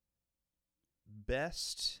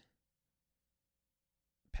best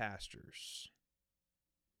pastors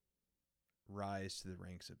rise to the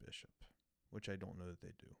ranks of bishop, which I don't know that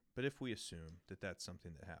they do, but if we assume that that's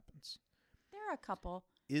something that happens, there are a couple.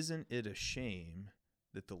 Isn't it a shame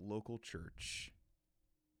that the local church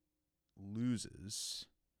loses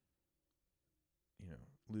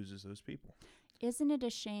those people? Isn't it a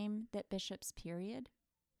shame that bishops, period,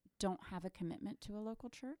 don't have a commitment to a local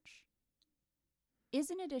church?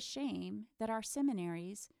 Isn't it a shame that our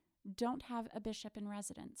seminaries don't have a bishop in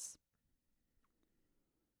residence?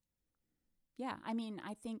 Yeah, I mean,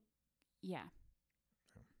 I think, yeah.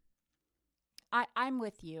 I'm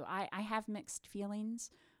with you. I have mixed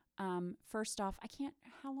feelings. First off,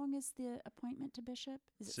 how long is the appointment to bishop?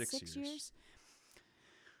 Is it 6 years?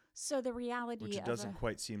 So the reality Which it doesn't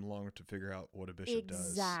quite seem long to figure out what a bishop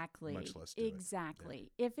does. Much less do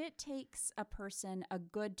Exactly. Yeah. If it takes a person a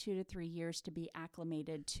good 2 to 3 years to be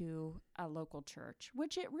acclimated to a local church,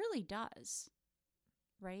 which it really does,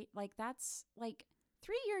 right? Like, that's like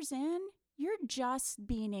 3 years in, you're just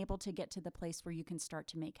being able to get to the place where you can start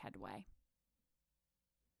to make headway.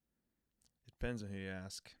 It depends on who you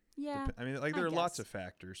ask. Yeah. There are lots of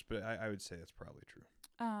factors, but I would say that's probably true.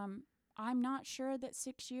 I'm not sure that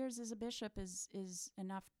 6 years as a bishop is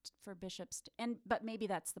enough for bishops but maybe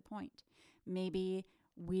that's the point. Maybe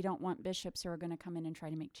we don't want bishops who are going to come in and try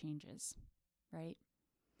to make changes, right?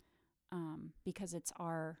 Because it's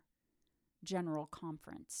our general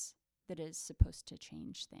conference that is supposed to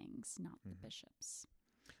change things, not the bishops.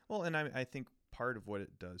 Well, and I think part of what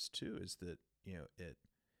it does too is that,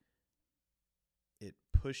 it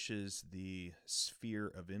pushes the sphere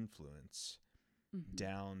of influence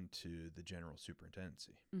down to the general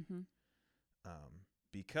superintendency. Mm-hmm.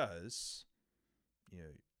 Because,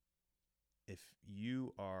 if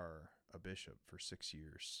you are a bishop for 6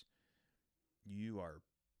 years, you are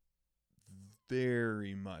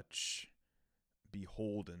very much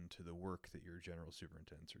beholden to the work that your general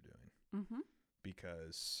superintendents are doing. Mm-hmm.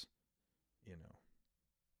 Because,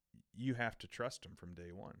 you have to trust them from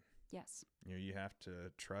day one. Yes. You have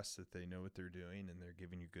to trust that they know what they're doing and they're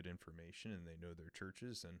giving you good information and they know their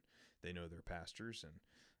churches and they know their pastors and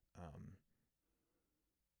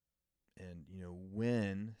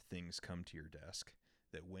when things come to your desk,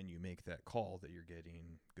 that when you make that call that you're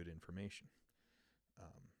getting good information.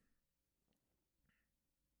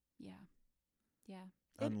 Yeah.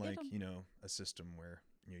 Unlike, a system where,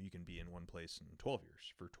 you can be in one place in 12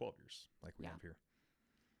 years, like we have here.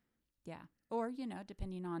 Yeah. Or,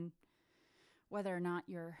 depending on whether or not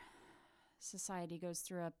your society goes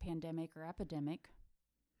through a pandemic or epidemic.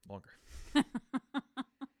 Longer.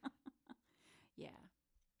 Yeah.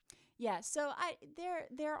 Yeah. So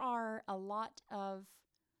there are a lot of,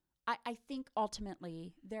 I think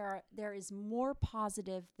ultimately there is more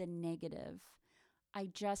positive than negative. I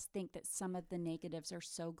just think that some of the negatives are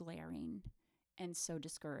so glaring and so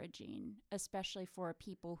discouraging, especially for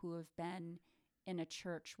people who have been in a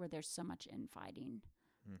church where there's so much infighting.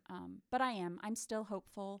 But I'm still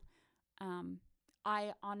hopeful.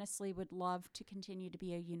 I honestly would love to continue to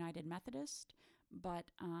be a United Methodist, but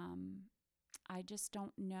I just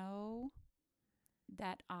don't know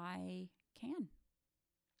that I can.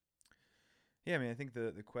 Yeah, I think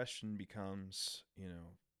the question becomes,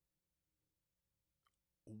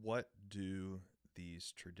 what do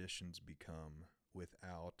these traditions become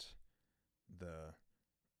without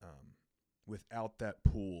without that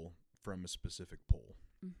pull from a specific pole?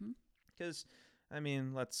 Because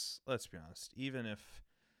let's be honest, even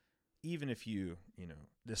if you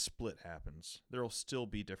this split happens, there'll still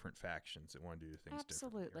be different factions that want to do things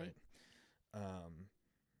differently, right?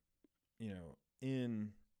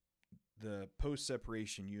 In the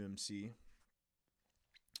post-separation UMC,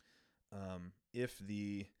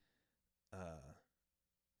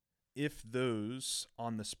 if those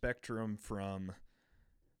on the spectrum from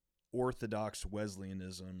Orthodox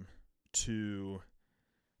Wesleyanism to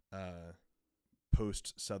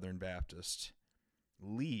post-Southern Baptist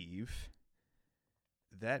leave,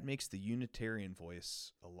 that makes the Unitarian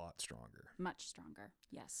voice a lot stronger. Much stronger,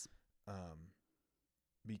 yes.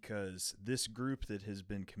 Because this group that has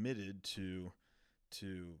been committed to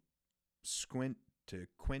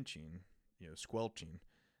quenching, squelching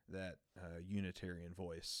that Unitarian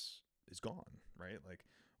voice is gone, right? Like,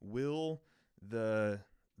 will the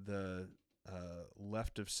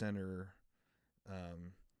left of center,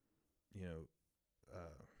 and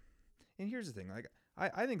here's the thing, like,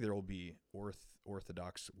 I think there will be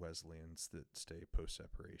Orthodox Wesleyans that stay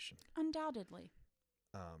post-separation. Undoubtedly.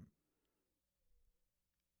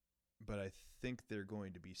 But I think they're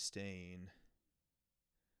going to be staying.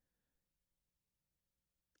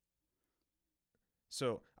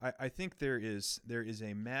 So I think there is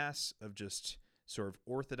a mass of just sort of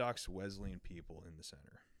Orthodox Wesleyan people in the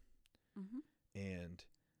center. And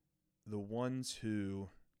the ones who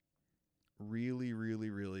really, really,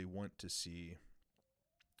 really want to see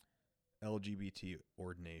LGBT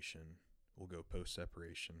ordination will go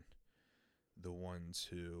post-separation. The ones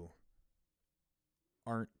who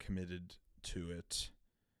aren't committed to it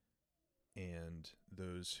and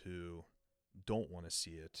those who don't want to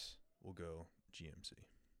see it will go GMC.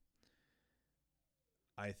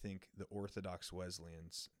 I think the Orthodox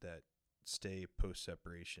Wesleyans that stay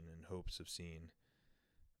post-separation in hopes of seeing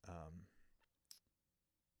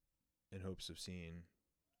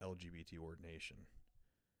LGBT ordination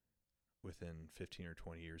within 15 or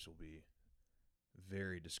 20 years will be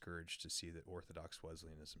very discouraged to see that Orthodox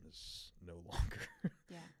Wesleyanism is no longer.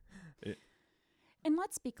 Yeah. And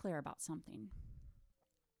let's be clear about something.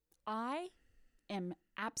 I am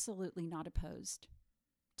absolutely not opposed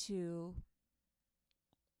to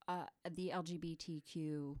the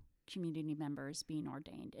LGBTQ community members being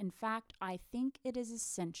ordained. In fact, I think it is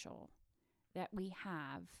essential that we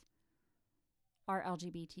have our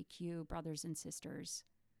LGBTQ brothers and sisters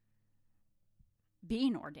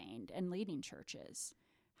being ordained and leading churches.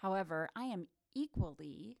 However, I am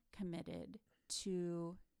equally committed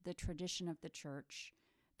to the tradition of the church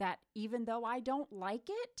that, even though I don't like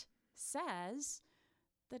it, says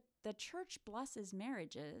that the church blesses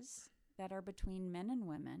marriages that are between men and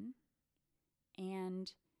women.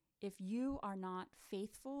 And if you are not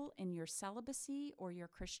faithful in your celibacy or your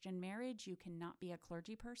Christian marriage, you cannot be a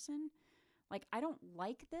clergy person. Like, I don't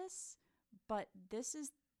like this, but this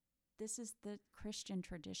is this is the Christian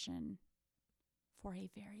tradition for a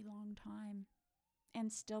very long time,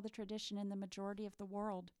 and still the tradition in the majority of the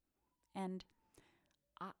world. And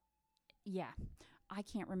I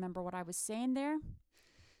can't remember what I was saying there.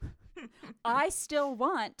 I still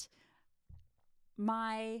want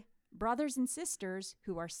my brothers and sisters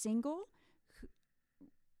who are single,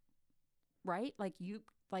 right? Like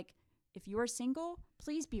if you are single,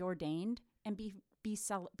 please be ordained and be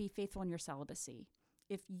faithful in your celibacy.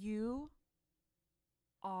 If you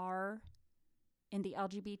are in the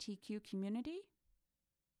LGBTQ community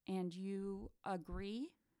and you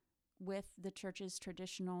agree with the church's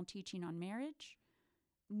traditional teaching on marriage,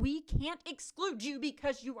 we can't exclude you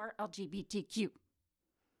because you are LGBTQ.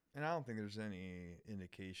 And I don't think there's any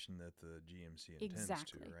indication that the GMC intends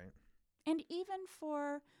to, right? And even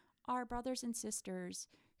for our brothers and sisters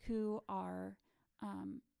who are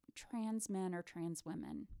trans men or trans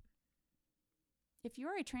women, if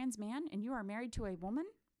you're a trans man and you are married to a woman,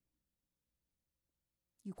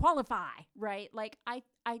 you qualify, right? Like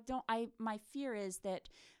my fear is that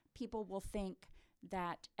people will think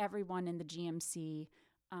that everyone in the GMC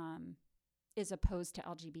is opposed to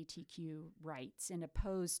LGBTQ rights and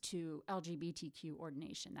opposed to LGBTQ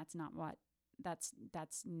ordination. That's not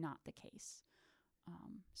the case.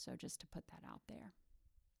 So just to put that out there.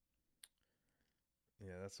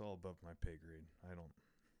 Yeah, that's all above my pay grade.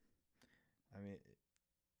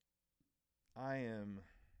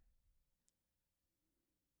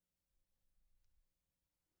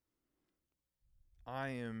 I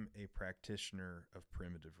am a practitioner of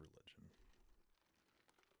primitive religion.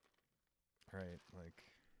 Right? Like,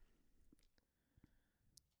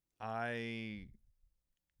 I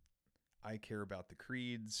care about the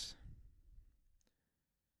creeds.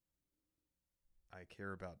 I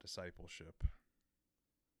care about discipleship.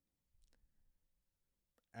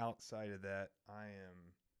 Outside of that, I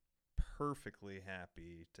am perfectly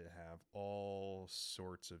happy to have all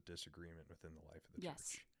sorts of disagreement within the life of the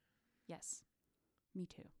church. Yes. Me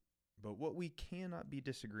too. But what we cannot be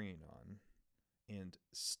disagreeing on and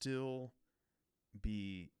still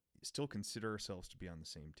consider ourselves to be on the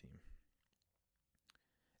same team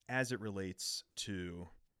as it relates to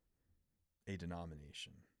a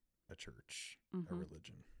denomination, a church, a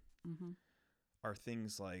religion, are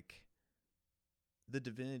things like the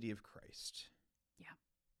divinity of Christ. Yeah.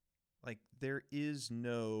 Like there is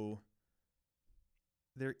no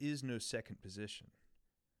second position.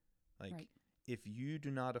 Like right. If you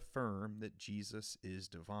do not affirm that Jesus is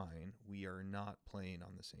divine, we are not playing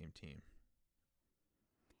on the same team.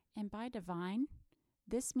 And by divine,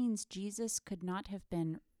 this means Jesus could not have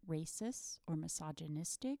been racist or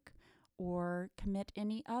misogynistic or commit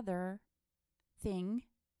any other thing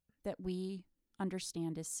that we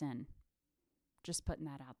understand as sin. Just putting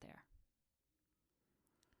that out there.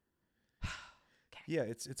 Okay. Yeah,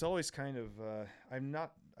 it's always kind of I've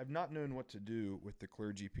not known what to do with the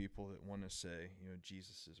clergy people that want to say,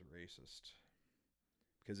 Jesus is a racist.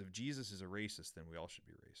 Because if Jesus is a racist, then we all should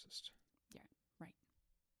be racist. Yeah, right.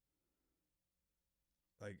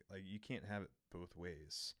 Like you can't have it both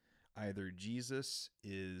ways. Either Jesus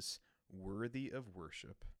is worthy of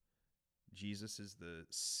worship. Jesus is the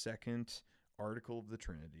second article of the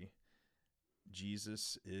Trinity.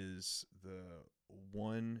 Jesus is the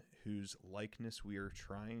one whose likeness we are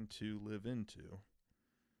trying to live into,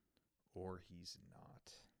 or he's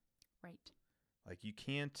not. Right. Like you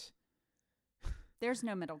can't... There's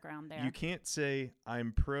no middle ground there. You can't say,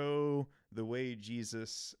 I'm pro the way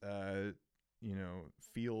Jesus,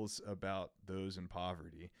 feels about those in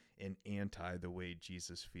poverty and anti the way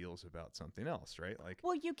Jesus feels about something else, right? Like,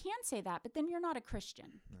 well, you can say that, but then you're not a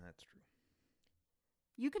Christian. That's true.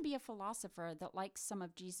 You can be a philosopher that likes some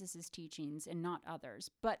of Jesus's teachings and not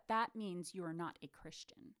others, but that means you are not a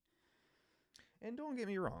Christian. And don't get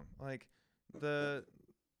me wrong, like the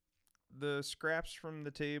scraps from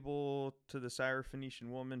the table to the Syrophoenician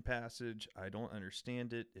woman passage, I don't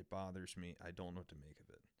understand it. It bothers me. I don't know what to make of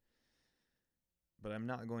it. But I'm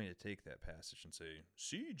not going to take that passage and say,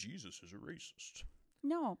 see, Jesus is a racist.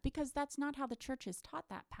 No, because that's not how the church has taught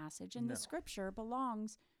that passage, and the scripture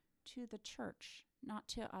belongs to the church, not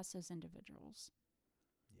to us as individuals.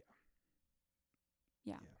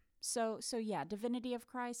 Yeah. So yeah, divinity of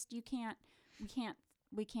Christ, we can't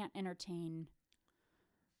entertain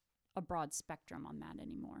a broad spectrum on that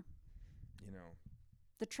anymore.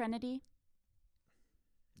 The Trinity.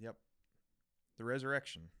 Yep. The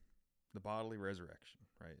resurrection, the bodily resurrection,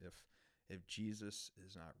 right? If Jesus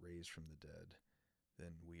is not raised from the dead,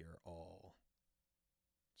 then we are all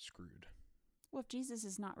screwed. Well, if Jesus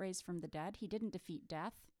is not raised from the dead, he didn't defeat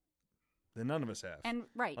death. that none of us have. And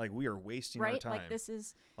right. Like, we are wasting our time. Like, this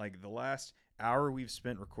is like the last hour we've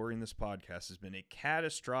spent recording this podcast has been a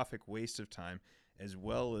catastrophic waste of time, as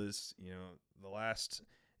well as, you know, the last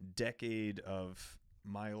decade of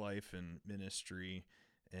my life and ministry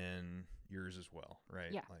and yours as well,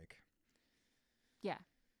 right? Yeah. Like, yeah.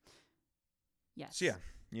 Yes. so yeah,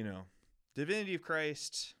 you know, divinity of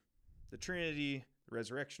Christ, the Trinity, the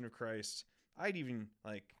resurrection of Christ. I'd even,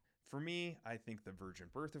 like, for me, I think the virgin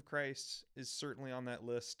birth of Christ is certainly on that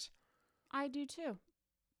list. I do too.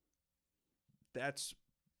 That's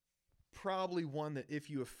probably one that if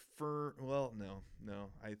you affirm, well, no,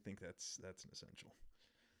 I think that's an essential.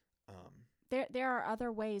 There are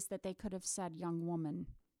other ways that they could have said young woman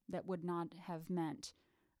that would not have meant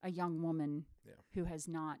a young woman who has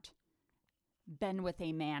not been with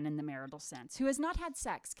a man in the marital sense, who has not had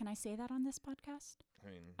sex. Can I say that on this podcast?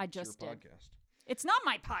 I mean, I it's just your did. podcast. It's not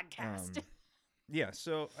my podcast. Yeah,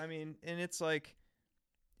 so, I mean, and it's like,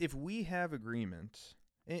 if we have agreement,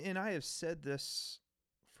 and I have said this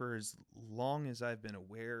for as long as I've been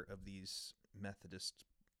aware of these Methodist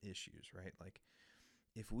issues, right? Like,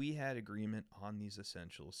 if we had agreement on these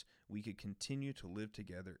essentials, we could continue to live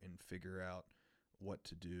together and figure out what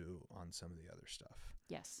to do on some of the other stuff.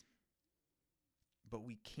 Yes. But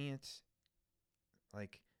we can't,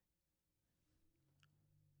 like,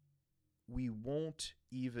 we won't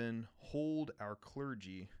even hold our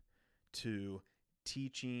clergy to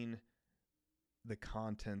teaching the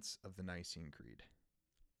contents of the Nicene Creed.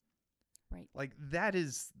 Right. Like, that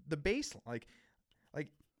is the baseline. Like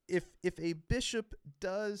if a bishop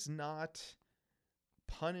does not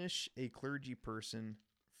punish a clergy person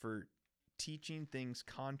for teaching things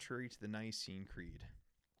contrary to the Nicene Creed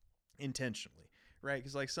intentionally, right?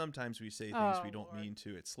 Because, like, sometimes we say things we don't mean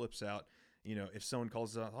to. It slips out. You know, if someone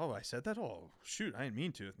calls out, oh, I said that? Oh, shoot, I didn't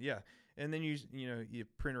mean to. Yeah. And then you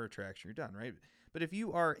print a retraction, you're done, right? But if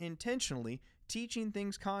you are intentionally teaching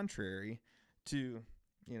things contrary to,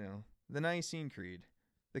 you know, the Nicene Creed,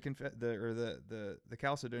 the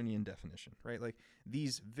Chalcedonian definition, right? Like,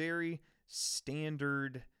 these very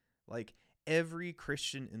standard, like, every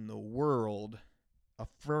Christian in the world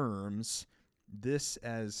affirms this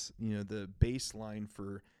as, you know, the baseline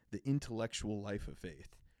for the intellectual life of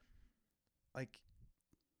faith. Like,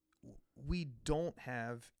 we don't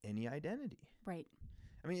have any identity. Right.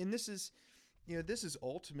 I mean, and this is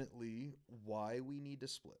ultimately why we need to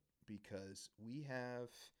split, because we have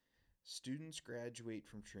students graduate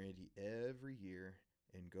from Trinity every year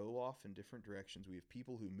and go off in different directions. We have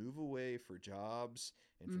people who move away for jobs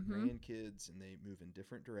and for grandkids, and they move in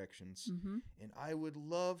different directions. Mm-hmm. And I would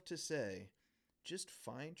love to say, just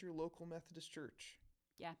find your local Methodist church.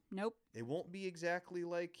 Yeah. Nope. It won't be exactly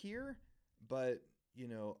like here, but, you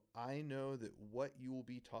know, I know that what you will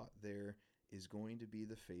be taught there is going to be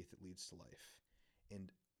the faith that leads to life.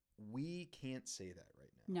 And we can't say that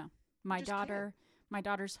right now. No. My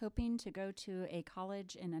daughter's hoping to go to a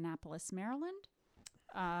college in Annapolis, Maryland.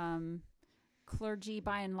 Clergy,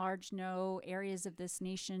 by and large, know areas of this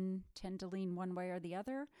nation tend to lean one way or the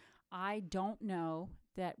other. I don't know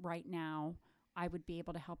that right now I would be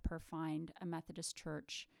able to help her find a Methodist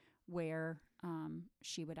church where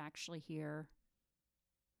she would actually hear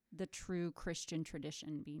the true Christian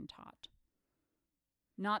tradition being taught.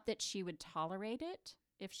 Not that she would tolerate it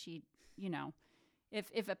if she, you know,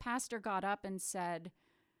 if a pastor got up and said,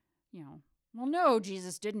 you know, well, no,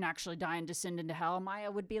 Jesus didn't actually die and descend into hell,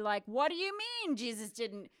 Maya would be like, what do you mean Jesus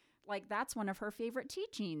didn't? Like, that's one of her favorite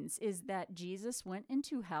teachings, is that Jesus went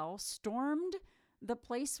into hell, stormed the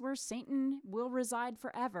place where Satan will reside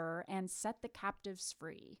forever, and set the captives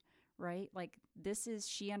free, right? Like,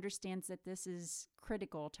 she understands that this is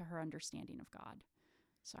critical to her understanding of God.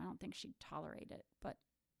 So I don't think she'd tolerate it, but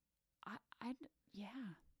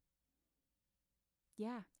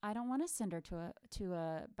yeah, I don't want to send her to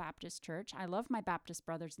a Baptist church. I love my Baptist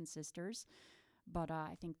brothers and sisters, but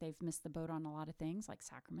I think they've missed the boat on a lot of things like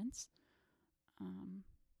sacraments.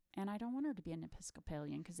 And I don't want her to be an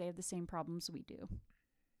Episcopalian because they have the same problems we do.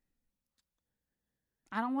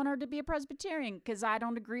 I don't want her to be a Presbyterian because I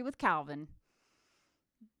don't agree with Calvin.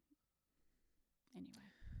 Anyway.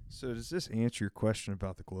 So does this answer your question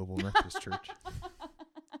about the Global Methodist Church?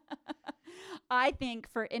 I think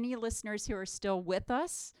for any listeners who are still with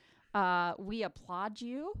us, we applaud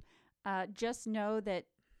you. Just know that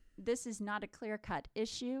this is not a clear-cut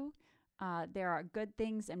issue. There are good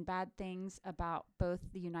things and bad things about both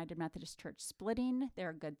the United Methodist Church splitting. There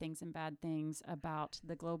are good things and bad things about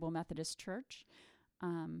the Global Methodist Church.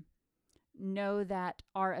 Know that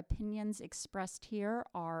our opinions expressed here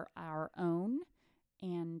are our own.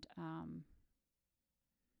 And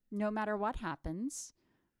no matter what happens,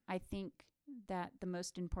 I think that the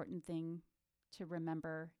most important thing to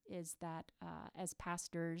remember is that as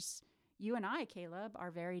pastors, you and I, Caleb,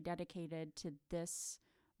 are very dedicated to this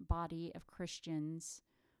body of Christians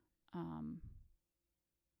and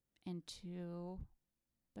to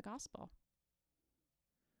the gospel.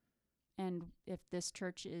 And if this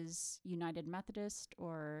church is United Methodist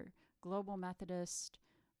or Global Methodist,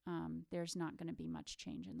 there's not going to be much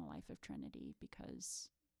change in the life of Trinity, because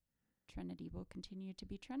Trinity will continue to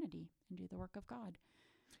be Trinity and do the work of God.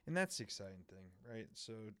 And that's the exciting thing, right?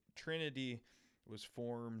 So Trinity was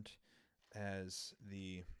formed as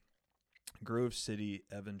the Grove City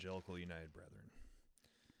Evangelical United Brethren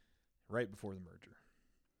right before the merger.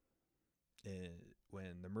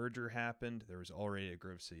 When the merger happened, there was already a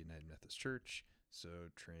Grove City United Methodist Church, so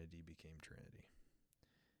Trinity became Trinity.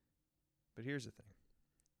 But here's the thing.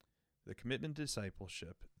 The commitment to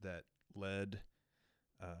discipleship that led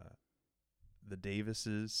the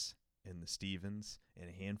Davises and the Stevens and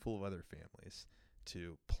a handful of other families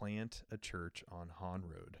to plant a church on Hahn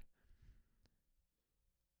Road,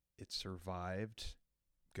 it survived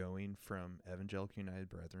going from Evangelical United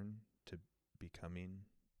Brethren to becoming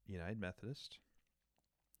United Methodist.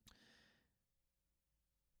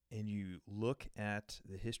 And you look at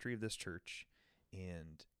the history of this church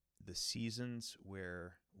and the seasons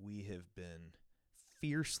where we have been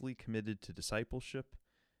fiercely committed to discipleship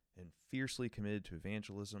and fiercely committed to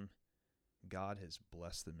evangelism, God has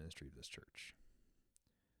blessed the ministry of this church.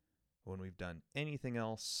 When we've done anything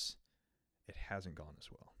else, it hasn't gone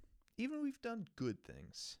as well. Even when we've done good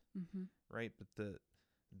things, right? But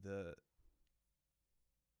the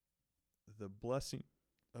blessing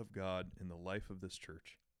of God in the life of this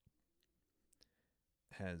church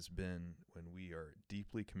has been when we are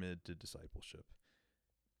deeply committed to discipleship,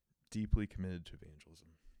 deeply committed to evangelism.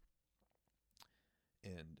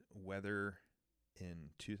 And whether in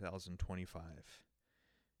 2025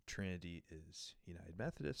 Trinity is United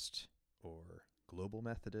Methodist or Global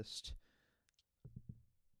Methodist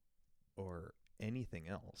or anything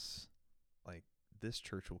else, like, this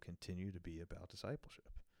church will continue to be about discipleship.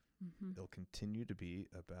 It'll continue to be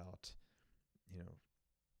about,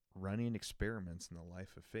 running experiments in the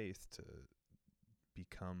life of faith to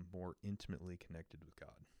become more intimately connected with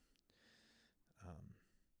God.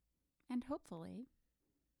 And hopefully,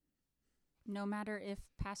 no matter if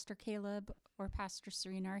Pastor Caleb or Pastor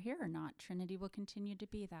Serena are here or not, Trinity will continue to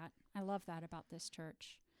be that. I love that about this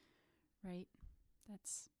church, right?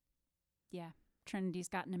 Trinity's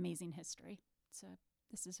got an amazing history.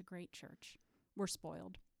 This is a great church. We're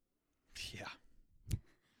spoiled. Yeah.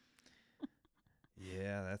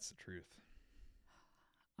 Yeah, that's the truth.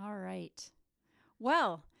 All right.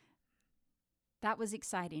 Well, that was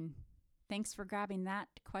exciting. Thanks for grabbing that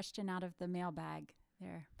question out of the mailbag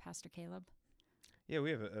there, Pastor Caleb. Yeah,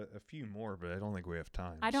 we have a few more, but I don't think we have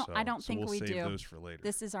time. I don't think we'll we save do. Those for later.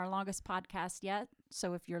 This is our longest podcast yet,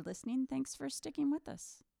 so if you're listening, thanks for sticking with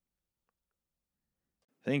us.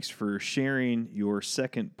 Thanks for sharing your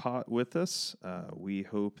second pot with us. We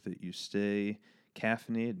hope that you stay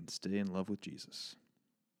caffeinated and stay in love with Jesus.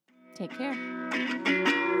 Take care.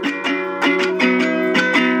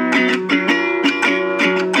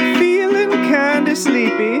 Feeling kinda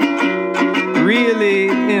sleepy, really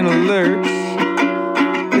in a lurch.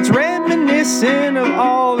 It's reminiscent of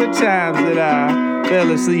all the times that I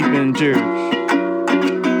fell asleep in church.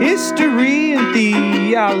 History and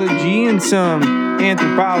theology and some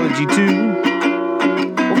anthropology too.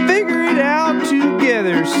 We'll figure it out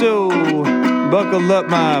together, so buckle up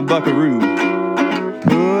my buckaroo.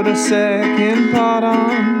 Put a second pot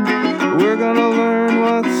on, we're gonna learn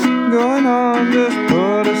what's going on. Just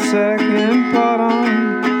put a second pot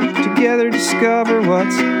on, together discover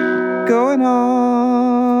what's going on.